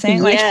 You know what I'm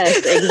saying? Like, yes,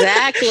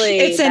 exactly.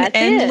 It's an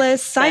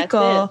endless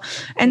cycle.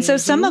 And so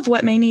some of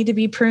what may need to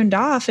be pruned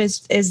off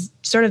is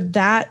sort of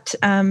that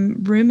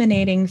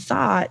ruminating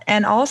thought.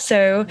 And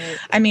also,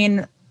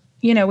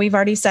 we've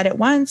already said it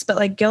once, but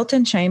like guilt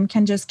and shame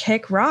can just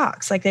kick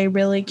rocks. Like they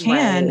really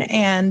can. Right.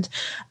 And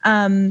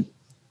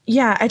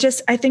Yeah,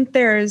 I think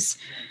there's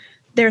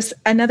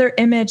another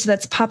image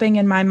that's popping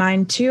in my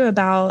mind too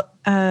about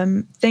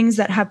things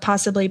that have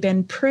possibly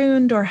been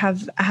pruned or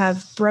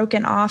have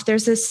broken off.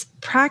 There's this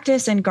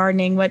practice in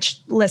gardening, which,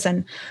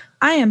 listen,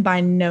 I am by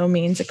no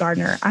means a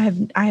gardener. I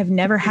have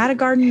never had a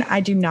garden.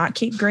 I do not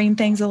keep green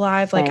things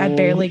alive. Like, I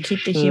barely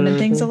keep the human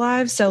things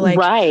alive. So like,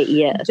 right,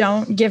 yes.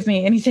 Don't give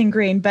me anything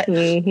green. But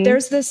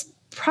there's this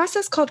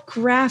process called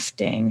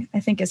grafting, I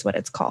think is what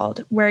it's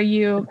called, where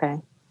you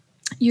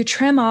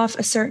trim off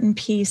a certain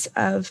piece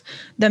of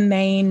the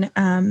main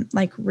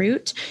like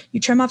root. You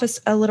trim off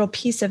a little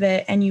piece of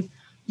it, and you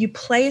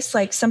place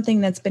like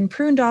something that's been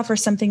pruned off or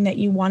something that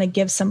you want to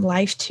give some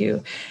life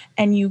to,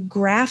 and you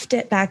graft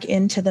it back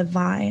into the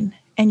vine,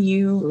 and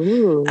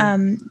you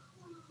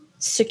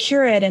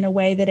secure it in a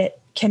way that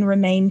it can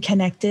remain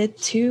connected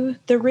to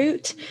the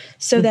root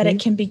so that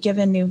it can be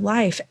given new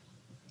life.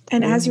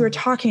 And as you were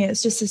talking,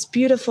 it's just this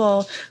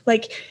beautiful,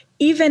 like,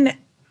 even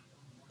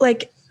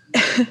like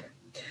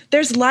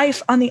there's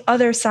life on the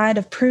other side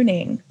of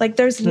pruning. Like,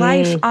 there's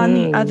life on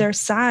the other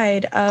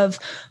side of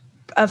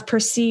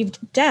perceived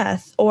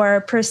death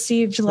or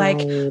perceived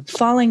like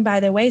falling by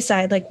the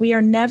wayside. Like, we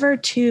are never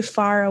too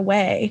far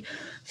away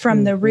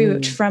from the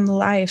root, from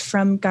life,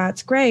 from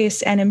God's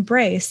grace and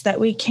embrace, that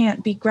we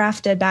can't be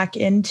grafted back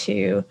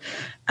into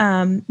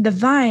the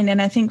vine.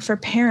 And I think for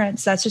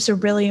parents, that's just a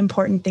really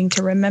important thing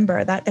to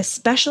remember, that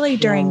especially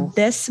during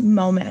this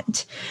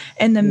moment,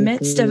 in the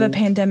midst of a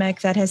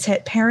pandemic that has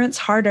hit parents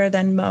harder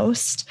than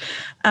most,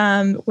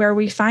 where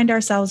we find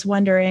ourselves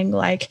wondering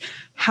like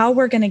how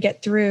we're going to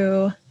get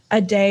through a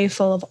day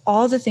full of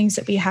all the things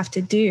that we have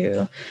to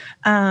do,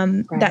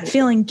 that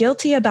feeling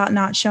guilty about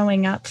not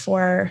showing up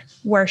for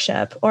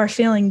worship, or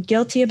feeling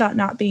guilty about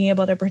not being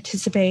able to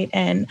participate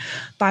in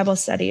Bible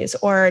studies,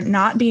 or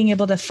not being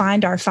able to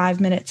find our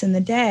 5 minutes in the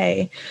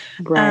day,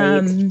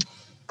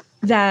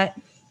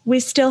 that we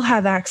still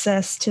have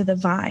access to the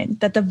vine,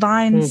 that the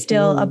vine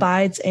still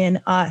abides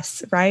in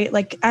us, right?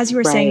 Like, as you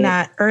were saying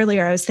that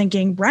earlier, I was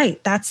thinking,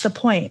 that's the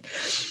point.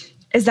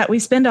 Is that we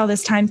spend all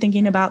this time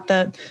thinking about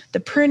the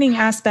pruning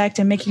aspect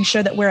and making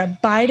sure that we're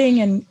abiding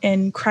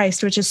in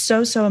Christ, which is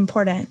so, so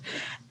important.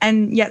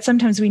 And yet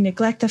sometimes we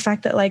neglect the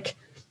fact that, like,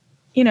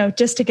 you know,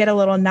 just to get a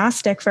little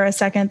Gnostic for a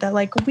second, that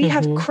like we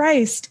have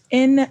Christ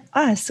in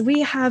us.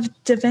 We have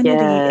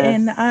divinity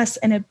in us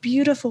in a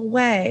beautiful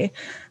way,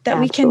 that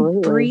we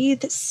can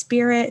breathe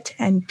spirit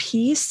and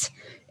peace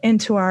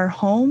into our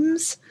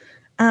homes,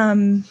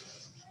 and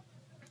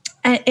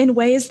in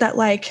ways that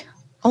like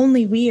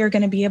only we are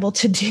going to be able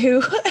to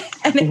do.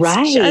 And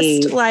it's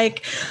just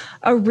like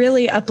a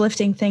really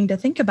uplifting thing to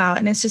think about.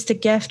 And it's just a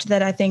gift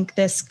that I think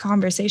this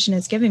conversation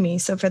is giving me.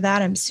 So for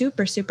that, I'm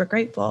super, super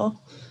grateful.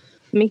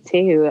 Me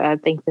too. I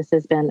think this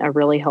has been a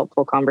really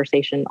helpful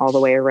conversation all the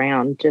way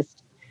around.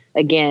 Just,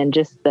 again,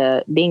 just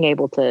the being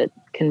able to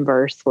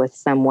converse with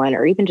someone,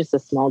 or even just a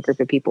small group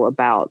of people,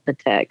 about the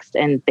text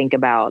and think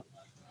about,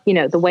 you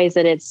know, the ways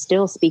that it's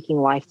still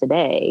speaking life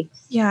today.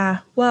 Yeah.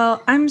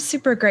 Well, I'm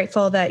super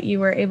grateful that you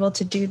were able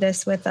to do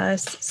this with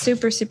us.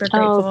 Super, super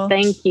grateful. Oh,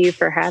 thank you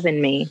for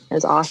having me. It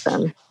was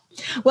awesome.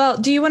 Well,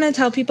 do you want to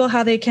tell people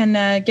how they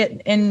can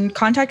get in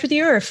contact with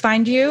you or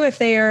find you if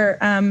they are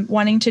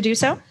wanting to do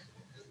so?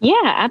 Yeah,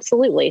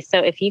 absolutely. So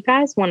if you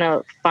guys want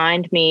to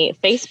find me,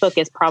 Facebook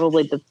is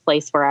probably the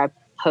place where I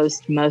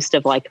post most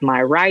of like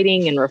my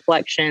writing and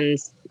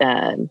reflections,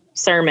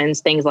 sermons,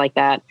 things like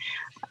that.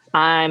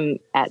 I'm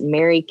at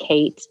Mary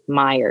Kate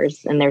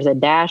Myers, and there's a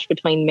dash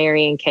between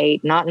Mary and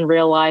Kate, not in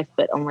real life,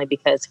 but only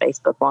because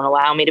Facebook won't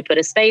allow me to put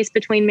a space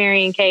between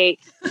Mary and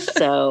Kate.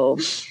 So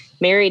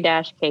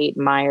Mary-Kate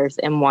Myers,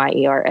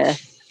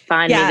 Myers.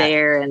 Find me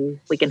there, and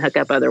we can hook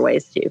up other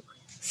ways too.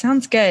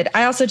 Sounds good.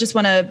 I also just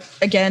want to,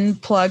 again,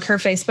 plug her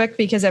Facebook,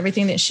 because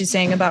everything that she's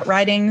saying about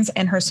writings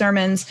and her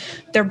sermons,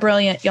 they're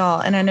brilliant, y'all.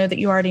 And I know that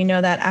you already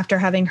know that after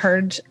having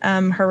heard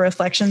her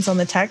reflections on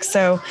the text.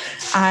 So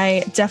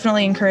I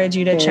definitely encourage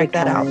you to check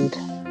that out.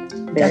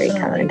 Very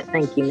kind.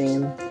 Thank you,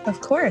 ma'am.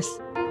 Of course.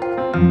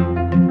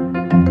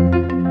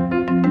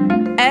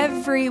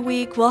 Every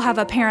week, we'll have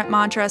a parent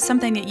mantra,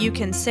 something that you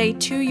can say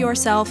to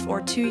yourself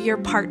or to your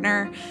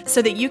partner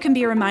so that you can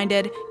be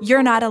reminded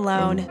you're not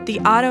alone.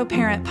 The Auto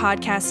Parent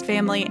Podcast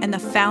family and the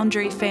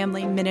Foundry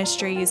Family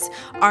Ministries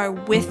are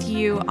with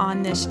you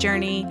on this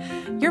journey.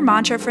 Your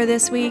mantra for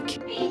this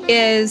week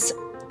is,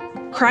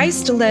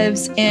 Christ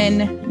lives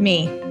in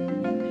me.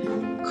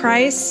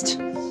 Christ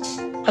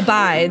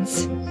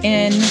abides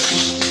in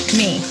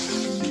me.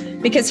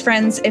 Because,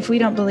 friends, if we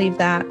don't believe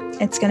that,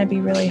 it's going to be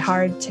really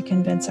hard to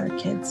convince our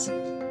kids.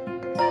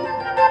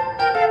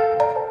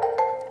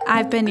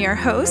 I've been your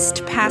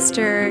host,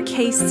 Pastor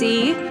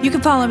KC. You can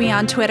follow me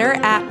on Twitter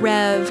at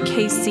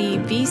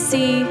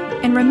RevKCVC.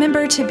 And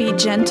remember to be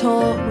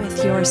gentle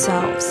with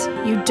yourselves.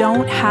 You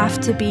don't have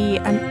to be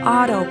an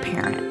auto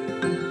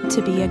parent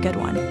to be a good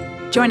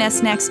one. Join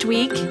us next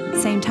week,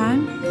 same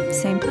time,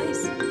 same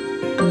place.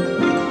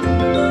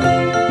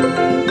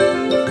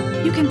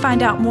 You can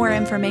find out more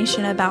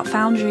information about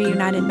Foundry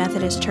United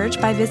Methodist Church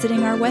by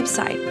visiting our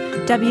website,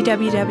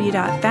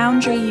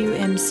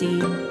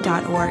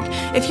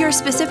 www.foundryumc.org. If you're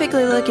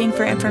specifically looking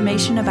for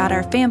information about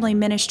our Family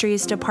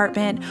Ministries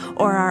department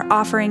or our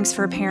offerings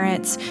for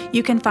parents,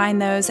 you can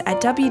find those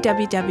at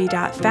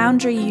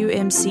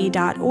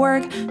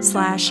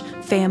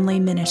www.foundryumc.org/family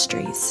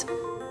ministries.